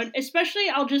to learn. Especially,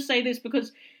 I'll just say this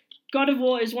because God of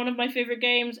War is one of my favorite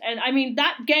games, and I mean,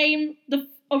 that game, the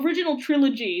original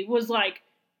trilogy, was like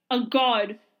a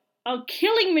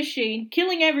killing machine,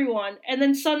 killing everyone, and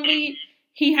then suddenly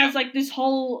he has like this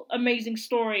whole amazing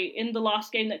story in the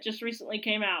last game that just recently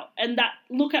came out, and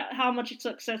look at how much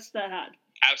success that had.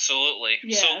 Absolutely.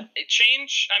 Yeah. So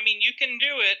I mean, you can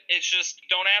do it. It's just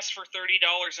don't ask for $30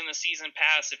 in a season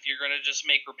pass if you're going to just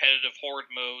make repetitive horde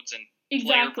modes and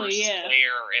player versus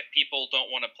player. If people don't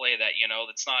want to play that,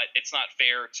 it's not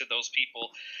fair to those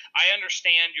people. I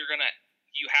understand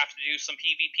you have to do some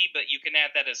PvP, but you can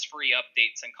add that as free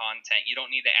updates and content. You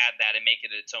don't need to add that and make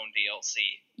it its own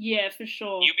DLC. Yeah, for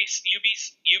sure.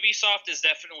 Ubisoft is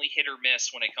definitely hit or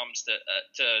miss when it comes to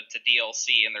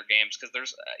DLC in their games, because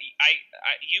there's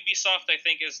Ubisoft, I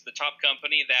think, is the top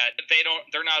company that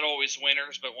they're not always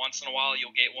winners, but once in a while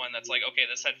you'll get one that's like,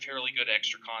 okay, this had fairly good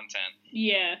extra content.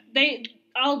 Yeah,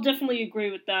 I'll definitely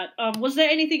agree with that. Was there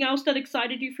anything else that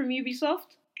excited you from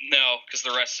Ubisoft? No, because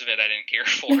the rest of it I didn't care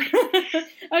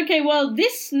for. Okay, well,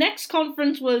 this next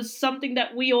conference was something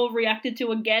that we all reacted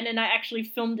to again, and I actually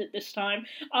filmed it this time.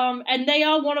 And they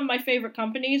are one of my favorite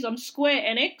companies, Square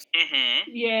Enix.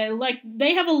 Mm-hmm. Yeah, like,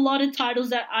 they have a lot of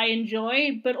titles that I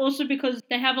enjoy, but also because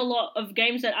they have a lot of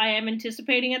games that I am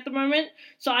anticipating at the moment.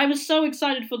 So I was so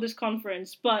excited for this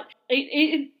conference, but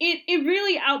it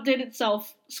really outdid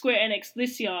itself, Square Enix,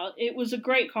 this year. It was a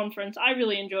great conference. I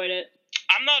really enjoyed it.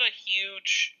 I'm not a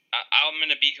huge... I'm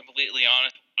going to be completely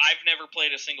honest. I've never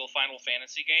played a single Final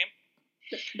Fantasy game.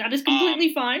 That is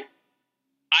completely fine.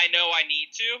 I know I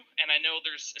need to, and I know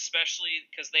there's, especially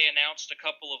because they announced a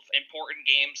couple of important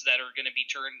games that are going to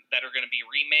be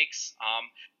remakes.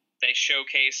 They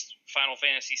showcased Final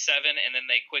Fantasy VII, and then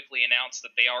they quickly announced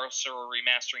that they also are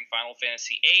remastering Final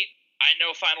Fantasy VIII. I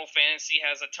know Final Fantasy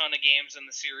has a ton of games in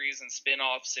the series and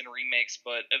spin-offs and remakes,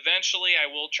 but eventually I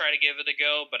will try to give it a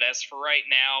go. But as for right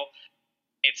now,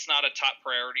 it's not a top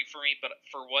priority for me. But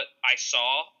for what I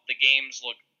saw, the games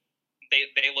look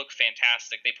they look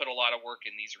fantastic. They put a lot of work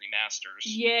in these remasters.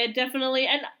 Yeah, definitely.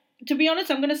 And to be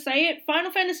honest, I'm going to say it.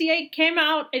 Final Fantasy VIII came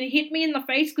out and it hit me in the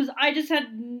face because I just had,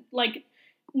 like,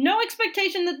 no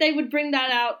expectation that they would bring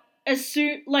that out as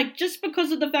soon, like, just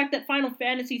because of the fact that Final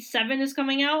Fantasy VII is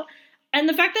coming out. And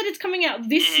the fact that it's coming out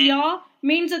this year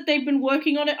means that they've been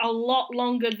working on it a lot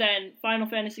longer than Final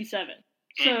Fantasy VII.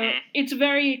 So it's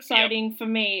very exciting for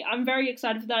me. I'm very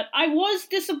excited for that. I was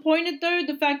disappointed, though,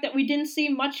 the fact that we didn't see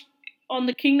much on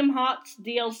the Kingdom Hearts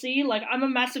DLC. Like, I'm a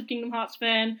massive Kingdom Hearts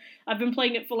fan. I've been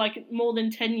playing it for, like, more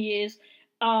than 10 years.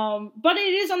 But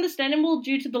it is understandable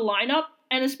due to the lineup,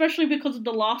 and especially because of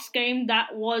the last game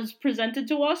that was presented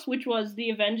to us, which was The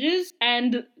Avengers.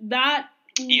 And that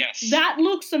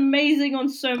looks amazing on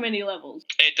so many levels.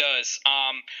 It does.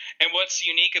 And what's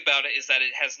unique about it is that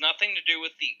it has nothing to do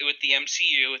with the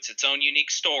MCU. It's its own unique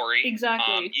story.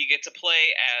 Exactly. You get to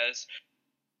play as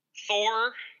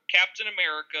Thor, Captain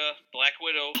America, Black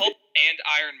Widow, Hulk, and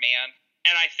Iron Man.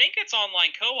 And I think it's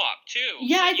online co-op, too.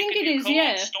 Yeah, so I think it is,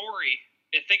 yeah. Story.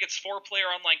 I think it's 4-player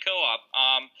online co-op.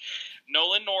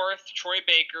 Nolan North, Troy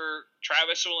Baker,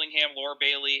 Travis Willingham, Laura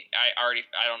Bailey.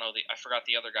 I forgot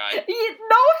the other guy.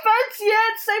 No offense,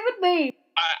 yeah, same with me.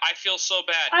 I feel so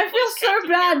bad. I feel so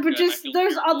bad, but just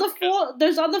those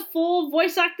other four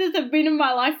voice actors have been in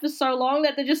my life for so long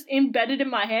that they're just embedded in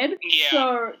my head. Yeah.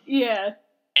 So, yeah.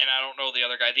 And I don't know the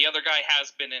other guy. The other guy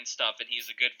has been in stuff, and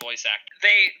he's a good voice actor.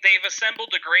 They've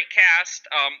assembled a great cast.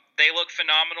 They look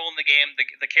phenomenal in the game.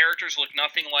 The characters look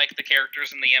nothing like the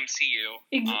characters in the MCU.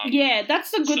 Yeah,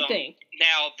 that's the good thing.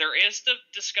 Now, there is the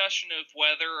discussion of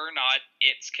whether or not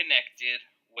it's connected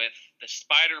with the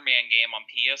Spider-Man game on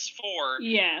PS4.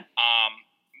 Yeah.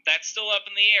 That's still up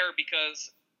in the air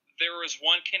because there was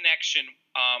one connection,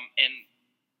 and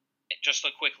just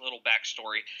a quick little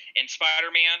backstory. In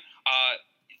Spider-Man,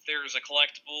 there's a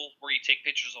collectible where you take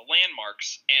pictures of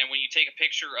landmarks, and when you take a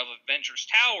picture of Avengers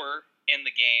Tower in the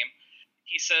game,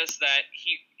 he says that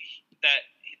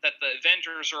that the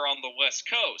Avengers are on the West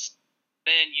Coast.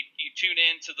 Then you tune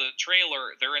into the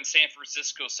trailer; they're in San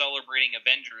Francisco celebrating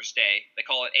Avengers Day. They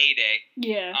call it A-Day.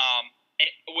 Yeah.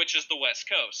 Which is the West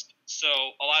Coast. So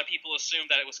a lot of people assume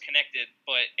that it was connected,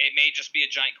 but it may just be a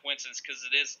giant coincidence because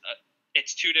it is.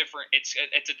 It's two different. It's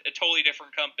a totally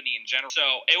different company in general. So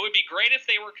it would be great if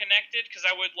they were connected because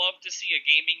I would love to see a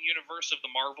gaming universe of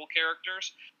the Marvel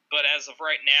characters. But as of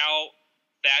right now,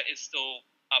 that is still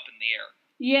up in the air.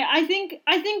 Yeah, I think,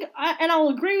 and I'll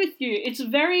agree with you.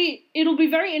 It'll be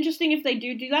very interesting if they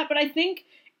do that. But I think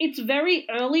it's very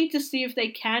early to see if they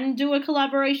can do a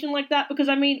collaboration like that because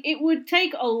I mean it would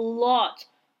take a lot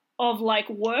of like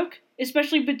work,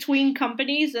 especially between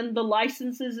companies and the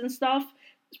licenses and stuff.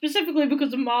 Specifically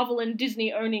because of Marvel and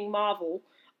Disney owning Marvel.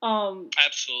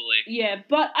 Absolutely. Yeah,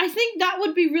 but I think that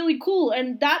would be really cool,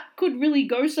 and that could really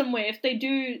go somewhere if they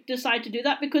do decide to do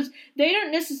that, because they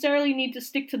don't necessarily need to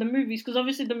stick to the movies, because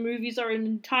obviously the movies are an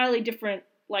entirely different,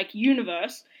 like,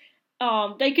 universe.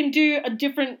 They can do a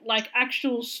different, like,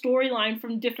 actual storyline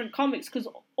from different comics, because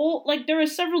there are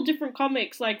several different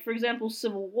comics, like, for example,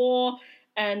 Civil War,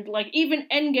 and, like, even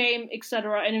Endgame,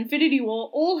 etc., and Infinity War,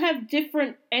 all have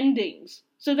different endings.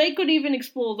 So they could even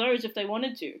explore those if they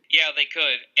wanted to. Yeah, they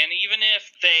could. And even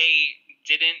if they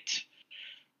didn't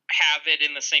have it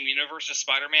in the same universe as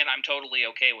Spider-Man, I'm totally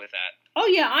okay with that. Oh,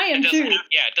 yeah, I am too.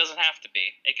 It doesn't have to be.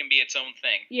 It can be its own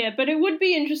thing. Yeah, but it would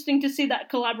be interesting to see that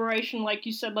collaboration, like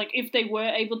you said, like if they were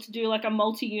able to do like a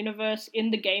multi-universe in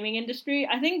the gaming industry.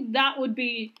 I think that would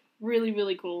be really,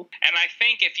 really cool. And I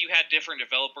think if you had different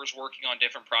developers working on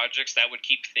different projects, that would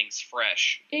keep things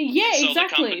fresh. Yeah, so exactly. So the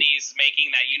companies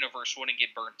making that universe wouldn't get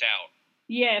burnt out.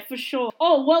 Yeah, for sure.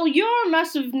 Oh, well, you're a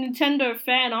massive Nintendo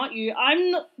fan, aren't you?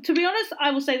 To be honest, I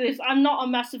will say this. I'm not a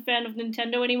massive fan of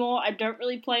Nintendo anymore. I don't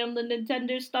really play on the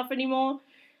Nintendo stuff anymore.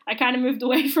 I kind of moved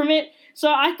away from it.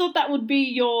 So I thought that would be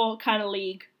your kind of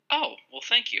league. Oh, well,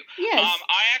 thank you. Yes.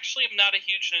 I actually am not a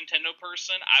huge Nintendo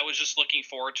person. I was just looking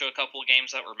forward to a couple of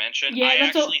games that were mentioned. Yeah,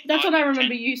 that's what I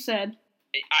remember you said.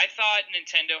 I thought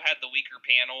Nintendo had the weaker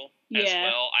panel as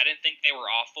well. I didn't think they were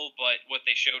awful, but what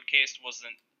they showcased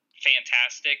wasn't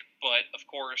fantastic. But, of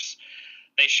course,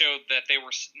 they showed that they were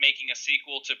making a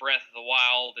sequel to Breath of the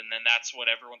Wild, and then that's what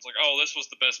everyone's like, oh, this was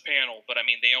the best panel. But I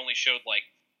mean, they only showed like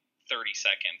 30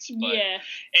 seconds. But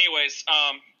anyways,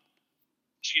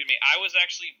 excuse me, I was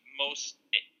actually most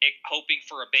hoping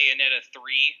for a Bayonetta 3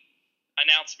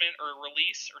 announcement or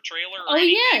release or trailer or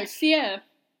anything. Yes, yeah.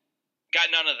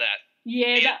 Got none of that.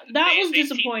 Yeah, that was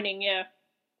disappointing, yeah.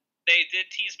 They did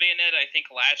tease Bayonetta, I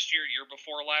think, last year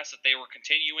before last, that they were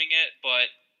continuing it, but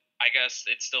I guess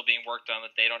it's still being worked on,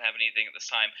 that they don't have anything at this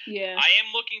time. Yeah. I am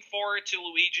looking forward to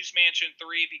Luigi's Mansion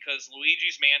 3 because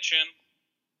Luigi's Mansion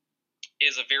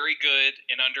is a very good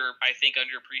and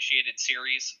underappreciated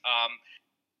series.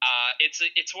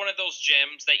 It's one of those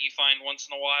gems that you find once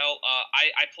in a while.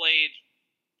 I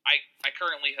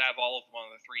currently have all of them on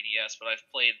the 3DS, but I've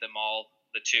played them all,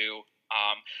 the two.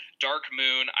 Dark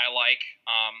Moon, I like.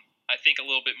 I think a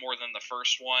little bit more than the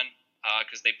first one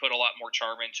because they put a lot more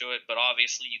charm into it. But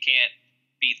obviously, you can't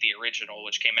beat the original,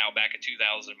 which came out back in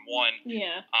 2001.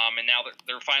 Yeah. And now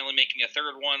they're finally making a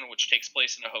third one, which takes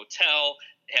place in a hotel.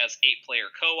 It has 8-player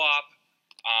co-op.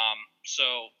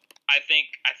 So I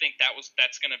think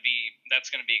that's gonna be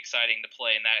exciting to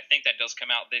play, and I think that does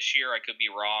come out this year. I could be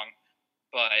wrong,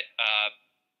 but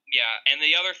yeah. And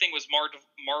the other thing was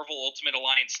Marvel Ultimate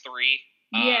Alliance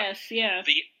 3. Yes, yeah.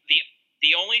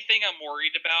 The only thing I'm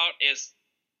worried about is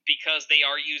because they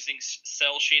are using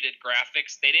cel-shaded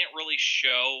graphics, they didn't really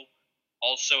show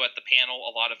also at the panel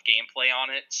a lot of gameplay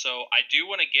on it. So I do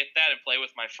want to get that and play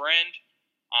with my friend,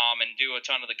 and do a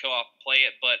ton of the co-op and play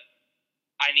it, but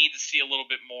I need to see a little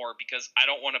bit more because I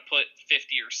don't want to put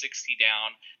 50 or 60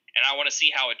 down, and I want to see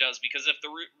how it does, because if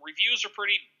the reviews are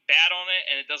pretty bad on it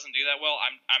and it doesn't do that well,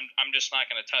 I'm just not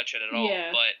going to touch it at all. Yeah.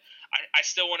 But I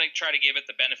still want to try to give it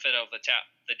the benefit of the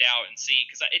doubt and see,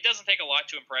 because it doesn't take a lot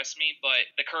to impress me, but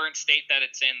the current state that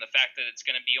it's in, the fact that it's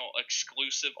going to be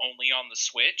exclusive only on the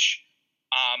Switch,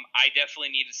 I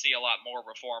definitely need to see a lot more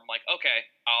before I'm like, okay,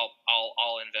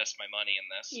 I'll invest my money in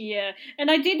this. Yeah,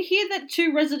 and I did hear that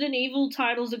 2 Resident Evil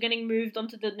titles are getting moved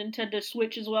onto the Nintendo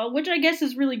Switch as well, which I guess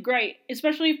is really great,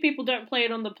 especially if people don't play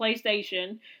it on the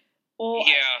PlayStation.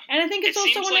 And I think it's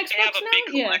also on Xbox now. They have a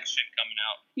big collection coming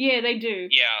out. Yeah, they do.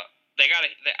 Yeah.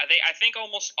 I think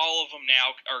almost all of them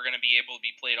now are going to be able to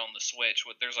be played on the Switch.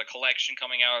 There's a collection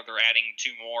coming out. They're adding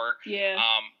 2 more. Yeah.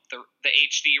 The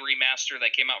HD remaster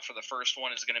that came out for the first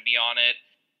one is going to be on it,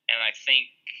 and I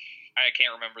think I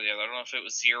can't remember the other. I don't know if it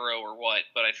was 0 or what,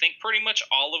 but I think pretty much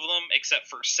all of them except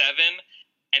for 7,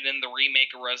 and then the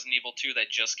remake of Resident Evil 2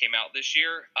 that just came out this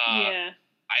year. I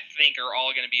think are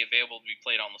all going to be available to be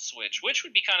played on the Switch, which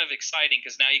would be kind of exciting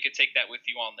because now you could take that with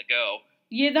you on the go.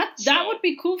 Yeah, that would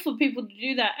be cool for people to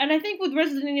do that. And I think with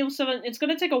Resident Evil 7, it's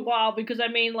going to take a while because, I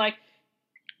mean, like,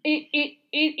 it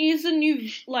is a new,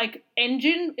 like,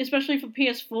 engine, especially for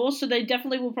PS4, so they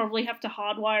definitely will probably have to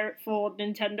hardwire it for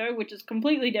Nintendo, which is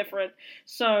completely different.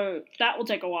 So that will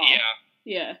take a while.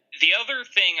 Yeah. The other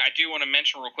thing I do want to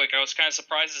mention real quick, I was kind of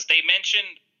surprised, is they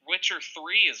mentioned Witcher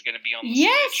 3 is going to be on the Switch.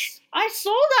 Yes, I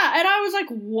saw that, and I was like,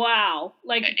 wow.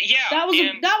 Like, that was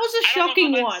a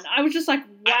shocking one. I was just like,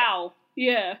 wow.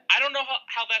 Yeah. I don't know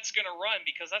how that's going to run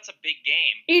because that's a big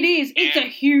game. It is. It's a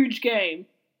huge game.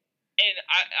 And,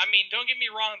 I mean, don't get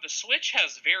me wrong, the Switch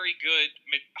has very good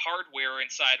hardware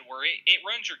inside where it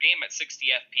runs your game at 60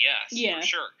 FPS, for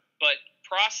sure. But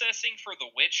processing for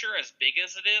The Witcher, as big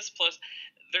as it is, plus,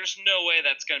 there's no way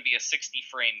that's going to be a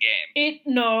 60-frame game.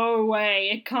 No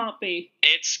way. It can't be.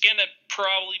 It's going to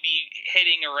probably be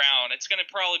hitting around. It's going to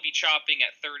probably be chopping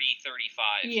at 30,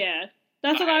 35. Yeah.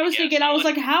 That's what I was thinking. I was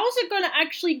like, how is it going to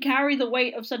actually carry the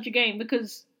weight of such a game?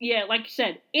 Because, yeah, like you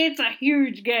said, it's a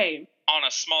huge game. On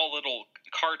a small little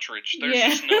cartridge, there's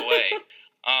just no way.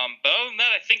 But other than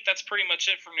that, I think that's pretty much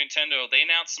it from Nintendo. They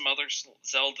announced some other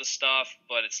Zelda stuff,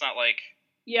 but it's not like...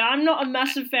 Yeah, I'm not a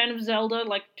massive fan of Zelda.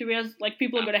 Like, to be honest, like,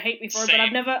 people are going to hate me for it, but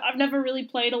I've never really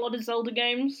played a lot of Zelda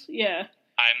games. Yeah.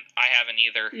 I haven't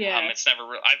either. Yeah. It's never...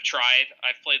 I've tried.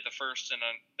 I've played the first and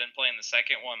I've been playing the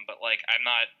second one, but, like,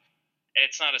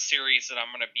 it's not a series that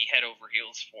I'm going to be head over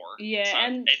heels for. Yeah,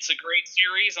 it's a great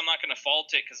series. I'm not going to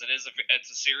fault it because it's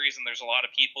a series, and there's a lot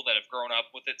of people that have grown up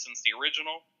with it since the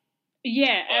original.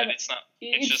 Yeah, but it's not.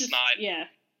 It's just not. Yeah,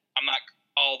 I'm not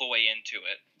all the way into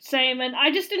it. Same, and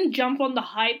I just didn't jump on the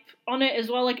hype on it as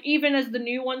well. Like, even as the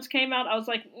new ones came out, I was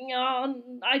like,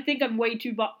 I think I'm way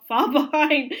too far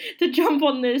behind to jump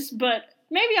on this, but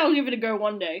maybe I'll give it a go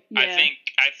one day. Yeah.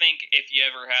 I think if you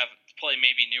ever have play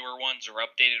maybe newer ones or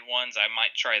updated ones, I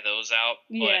might try those out.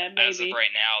 But as of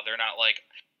right now, they're not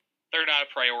a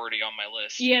priority on my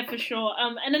list. Yeah, for sure.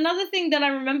 And another thing that I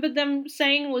remember them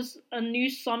saying was a new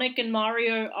Sonic and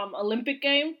Mario Olympic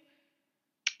game.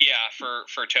 Yeah,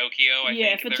 for Tokyo, I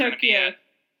think for they're going to be Tokyo. at.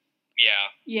 Yeah.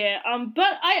 Yeah,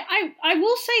 but I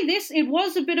will say this, it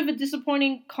was a bit of a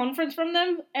disappointing conference from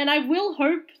them, and I will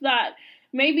hope that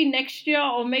maybe next year,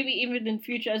 or maybe even in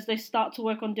future, as they start to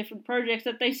work on different projects,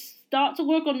 that they start to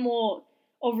work on more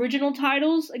original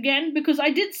titles again, because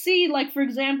I did see, like, for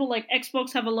example, like,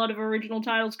 Xbox have a lot of original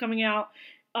titles coming out.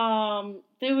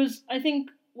 There was, I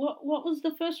think, what was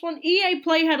the first one? EA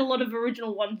Play had a lot of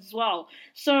original ones as well.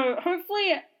 So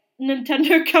hopefully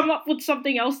Nintendo come up with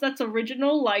something else that's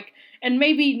original, like, and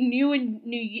maybe new and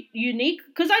unique.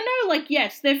 Because I know, like,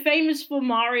 yes, they're famous for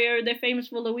Mario, they're famous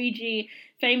for Luigi,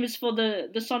 famous for the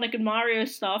Sonic and Mario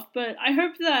stuff. But I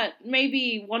hope that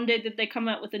maybe one day that they come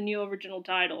out with a new original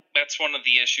title. That's one of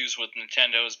the issues with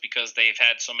Nintendo, is because they've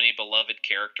had so many beloved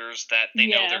characters that they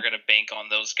know they're going to bank on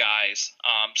those guys.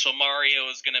 So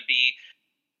Mario is going to be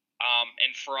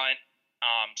in front.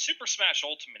 Super Smash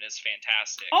Ultimate is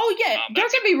fantastic. Oh yeah,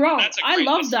 don't get me wrong. I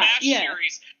love that. Smash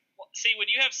series. See, when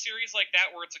you have series like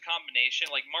that where it's a combination,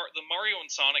 like the Mario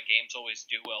and Sonic games always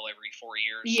do well every 4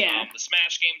 years. Yeah. The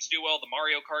Smash games do well. The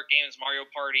Mario Kart games, Mario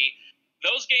Party,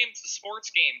 those games, the sports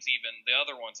games, even the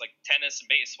other ones like tennis and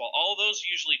baseball, all of those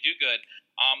usually do good.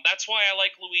 That's why I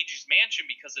like Luigi's Mansion,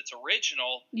 because it's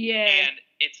original. Yeah. And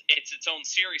it's its own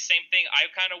series. Same thing. I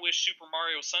kind of wish Super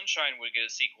Mario Sunshine would get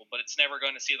a sequel, but it's never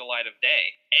going to see the light of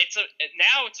day. It's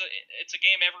a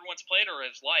game everyone's played or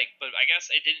has liked, but I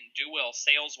guess it didn't do well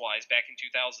sales wise back in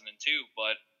 2002.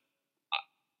 But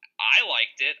I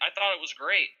liked it. I thought it was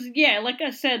great. Yeah, like I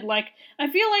said, like,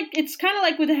 I feel like it's kind of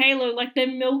like with Halo, like, they're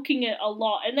milking it a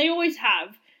lot, and they always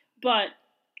have, but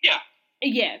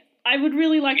yeah, I would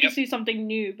really like to see something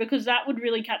new, because that would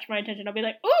really catch my attention. I'd be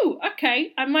like, ooh,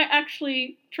 okay, I might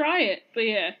actually try it. But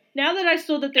yeah, now that I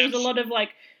saw that there was a lot of, like,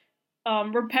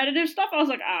 repetitive stuff, I was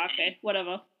like, okay,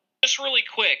 whatever. Just really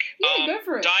quick, go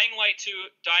for it. Dying Light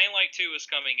 2 is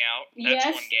coming out.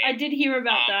 That's one game. I did hear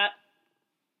about that.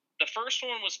 The first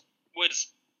one was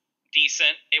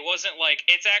decent. It wasn't like,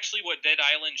 it's actually what Dead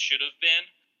Island should have been,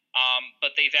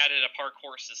 but they've added a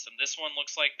parkour system. This one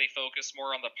looks like they focus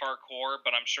more on the parkour,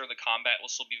 but I'm sure the combat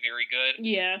will still be very good.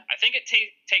 Yeah. I think it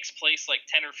takes place like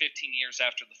 10 or 15 years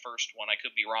after the first one. I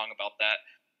could be wrong about that.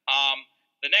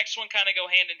 The next one kind of go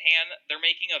hand in hand. They're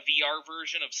making a VR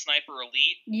version of Sniper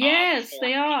Elite. Yes,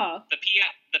 they are. The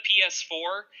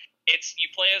PS4. You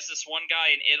play as this one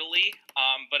guy in Italy,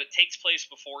 but it takes place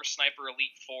before Sniper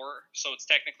Elite 4, so it's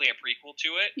technically a prequel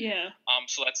to it. Yeah.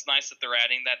 So that's nice that they're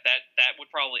adding that. That would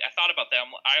probably, I thought about that.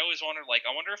 I always wondered, like,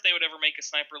 I wonder if they would ever make a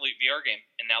Sniper Elite VR game,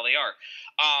 and now they are.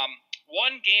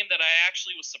 One game that I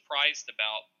actually was surprised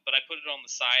about, but I put it on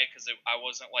the side because I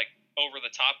wasn't like over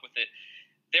the top with it.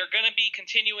 They're going to be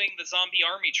continuing the Zombie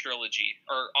Army trilogy,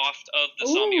 or off of the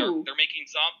Zombie Army. They're making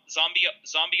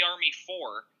Zombie Army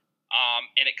 4.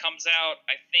 And it comes out,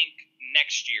 I think,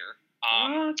 next year.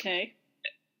 Okay.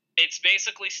 It's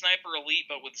basically Sniper Elite,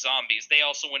 but with zombies. They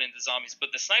also went into zombies,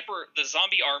 but the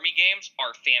Zombie Army games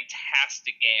are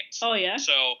fantastic games. Oh yeah.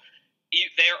 So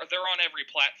they're on every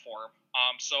platform.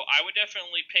 So I would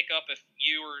definitely pick up, if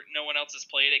you or no one else has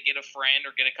played it, get a friend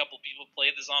or get a couple people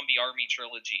play the Zombie Army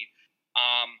trilogy.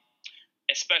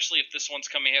 Especially if this one's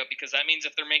coming out, because that means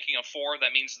if they're making a 4,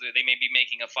 that means that they may be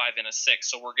making a 5 and a 6,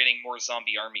 so we're getting more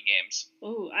Zombie Army games.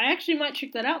 Oh, I actually might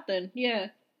check that out then. Yeah.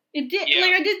 It did,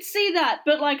 like, I did see that,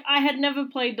 but, like, I had never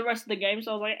played the rest of the game,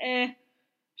 so I was like,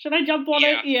 should I jump on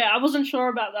it? Yeah, I wasn't sure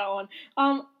about that one.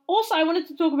 Also, I wanted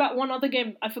to talk about one other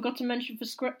game I forgot to mention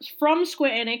from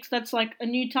Square Enix that's, like, a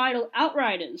new title,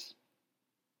 Outriders.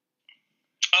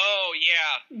 Oh,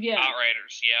 yeah.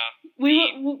 Outriders, yeah.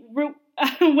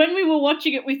 When we were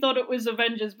watching it, we thought it was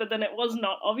Avengers, but then it was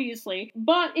not, obviously.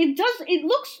 But it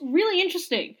looks really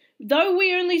interesting. Though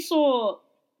we only saw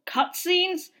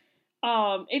cutscenes,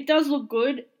 it does look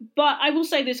good. But I will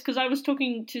say this, because I was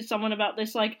talking to someone about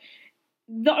this, like,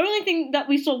 the only thing that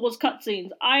we saw was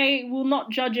cutscenes. I will not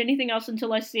judge anything else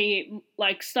until I see,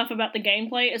 like, stuff about the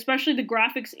gameplay, especially the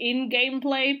graphics in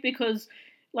gameplay, because,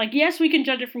 like, yes, we can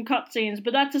judge it from cutscenes,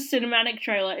 but that's a cinematic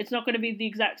trailer. It's not going to be the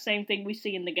exact same thing we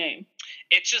see in the game.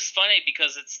 It's just funny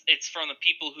because it's from the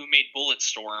people who made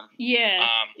Bulletstorm. Yeah,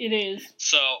 it is.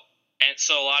 So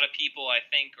a lot of people, I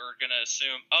think, are going to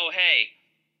assume, oh, hey,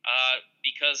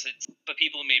 because it's the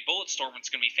people who made Bulletstorm, it's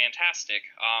going to be fantastic.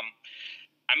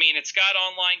 I mean, it's got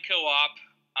online co-op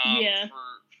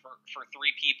for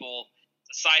 3 people.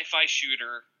 It's a sci-fi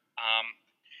shooter.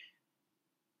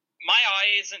 My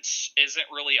eye isn't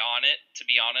really on it, to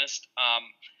be honest.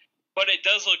 But it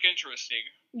does look interesting.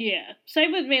 Yeah,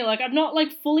 same with me. Like, I'm not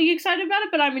like fully excited about it,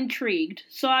 but I'm intrigued.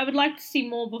 So I would like to see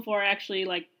more before I actually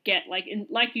like get like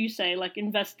you say, like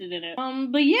invested in it.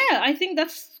 But yeah, I think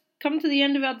that's come to the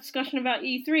end of our discussion about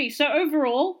E3. So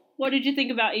overall, what did you think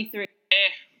about E3?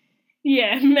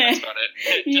 Yeah, meh. That's about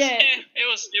it.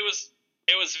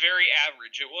 It was very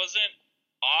average. It wasn't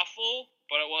awful,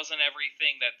 but it wasn't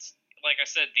everything that's, like I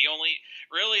said, the only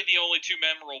two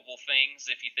memorable things,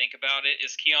 if you think about it,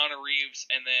 is Keanu Reeves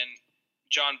and then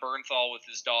John Bernthal with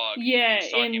his dog. Yeah,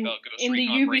 in the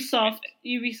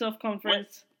Ubisoft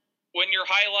conference. When your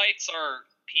highlights are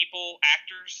people,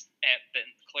 actors, then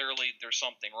clearly there's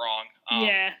something wrong.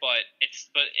 Yeah. But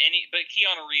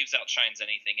Keanu Reeves outshines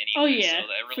anything anyway. Oh yeah, so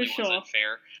that really for wasn't sure.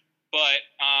 fair. But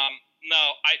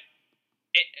no,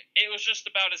 it was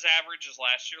just about as average as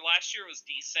last year. Last year was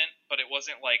decent, but it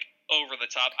wasn't like over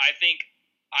the top. I think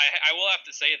I will have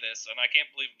to say this, and I can't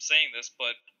believe I'm saying this,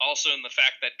 but also in the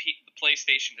fact that the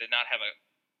PlayStation did not have a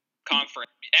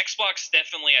conference. Xbox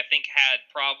definitely, I think, had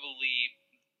probably,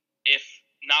 if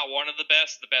not one of the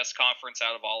best conference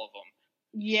out of all of them.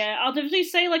 Yeah, I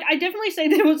definitely say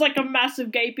there was like a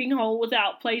massive gaping hole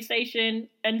without PlayStation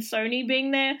and Sony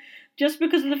being there, just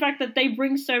because of the fact that they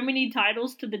bring so many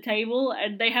titles to the table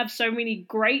and they have so many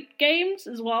great games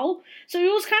as well. So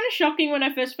it was kind of shocking when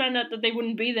I first found out that they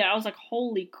wouldn't be there. I was like,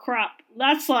 holy crap,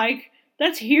 that's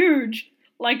huge.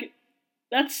 Like,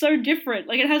 that's so different.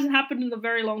 Like, it hasn't happened in a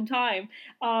very long time.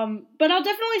 But I'll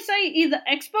definitely say either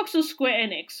Xbox or Square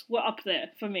Enix were up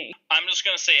there for me. I'm just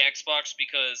gonna say Xbox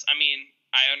because, I mean,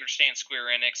 I understand Square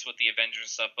Enix with the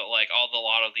Avengers stuff, but like a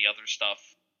lot of the other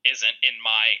stuff isn't in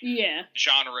my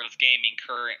genre of gaming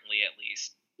currently, at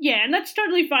least. Yeah, and that's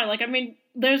totally fine. Like, I mean,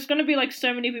 there's going to be like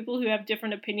so many people who have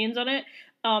different opinions on it.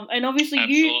 And obviously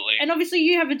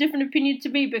you have a different opinion to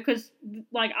me because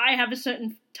like I have a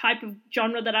certain type of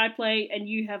genre that I play and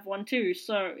you have one too.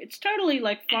 So it's totally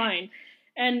like fine.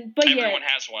 But everyone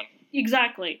has one.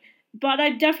 Exactly. But I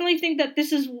definitely think that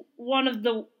this is one of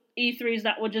the E3s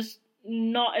that were just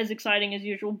not as exciting as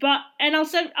usual. And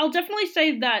I'll definitely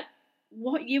say that,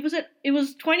 what year was it? It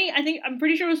was I'm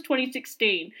pretty sure it was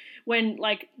 2016 when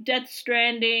like Death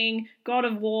Stranding, God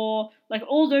of War, like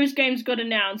all those games got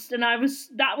announced, and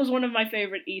that was one of my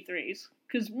favorite E3s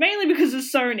mainly because of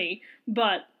Sony,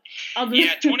 but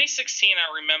 2016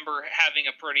 I remember having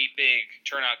a pretty big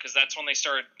turnout because that's when they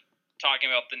started talking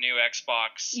about the new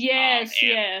Xbox. Yes,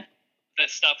 the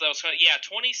stuff that was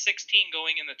 2016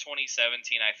 going into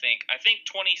 2017. I think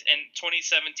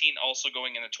 2017 also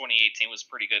going into 2018 was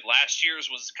pretty good. Last year's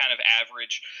was kind of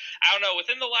average. I don't know,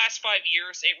 within the last 5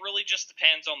 years it really just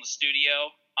depends on the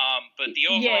studio, but the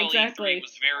overall E3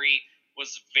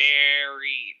 was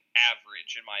very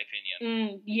average in my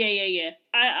opinion.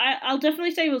 I'll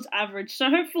definitely say it was average, so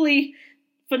hopefully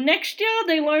for next year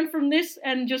they learn from this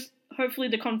and just hopefully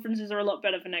the conferences are a lot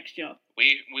better for next year.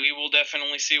 We will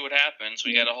definitely see what happens.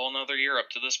 We got a whole nother year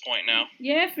up to this point now.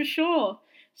 Yeah, for sure.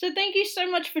 So thank you so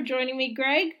much for joining me,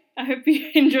 Greg. I hope you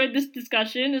enjoyed this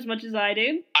discussion as much as I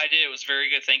did. I did. It was very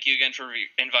good. Thank you again for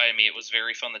inviting me. It was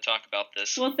very fun to talk about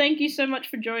this. Well, thank you so much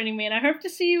for joining me, and I hope to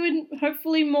see you in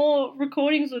hopefully more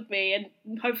recordings with me,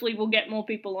 and hopefully we'll get more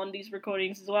people on these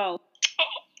recordings as well.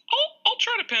 I'll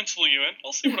try to pencil you in.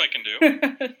 I'll see what I can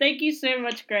do. Thank you so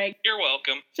much, Greg. You're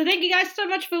welcome. So thank you guys so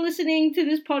much for listening to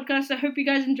this podcast. I hope you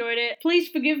guys enjoyed it. Please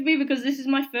forgive me because this is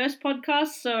my first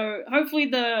podcast, so hopefully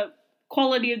the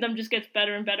quality of them just gets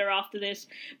better and better after this.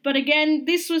 But again,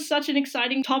 this was such an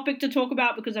exciting topic to talk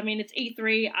about because, I mean, it's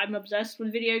E3. I'm obsessed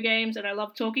with video games and I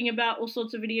love talking about all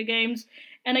sorts of video games.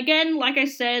 And again, like I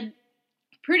said,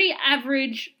 pretty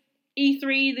average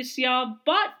E3 this year,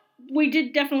 but we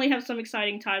did definitely have some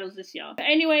exciting titles this year. But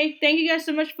anyway, thank you guys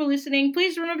so much for listening.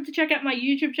 Please remember to check out my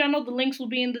YouTube channel. The links will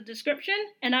be in the description.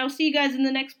 And I will see you guys in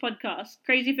the next podcast.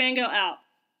 Crazy Fangirl out.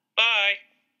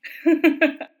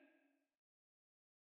 Bye.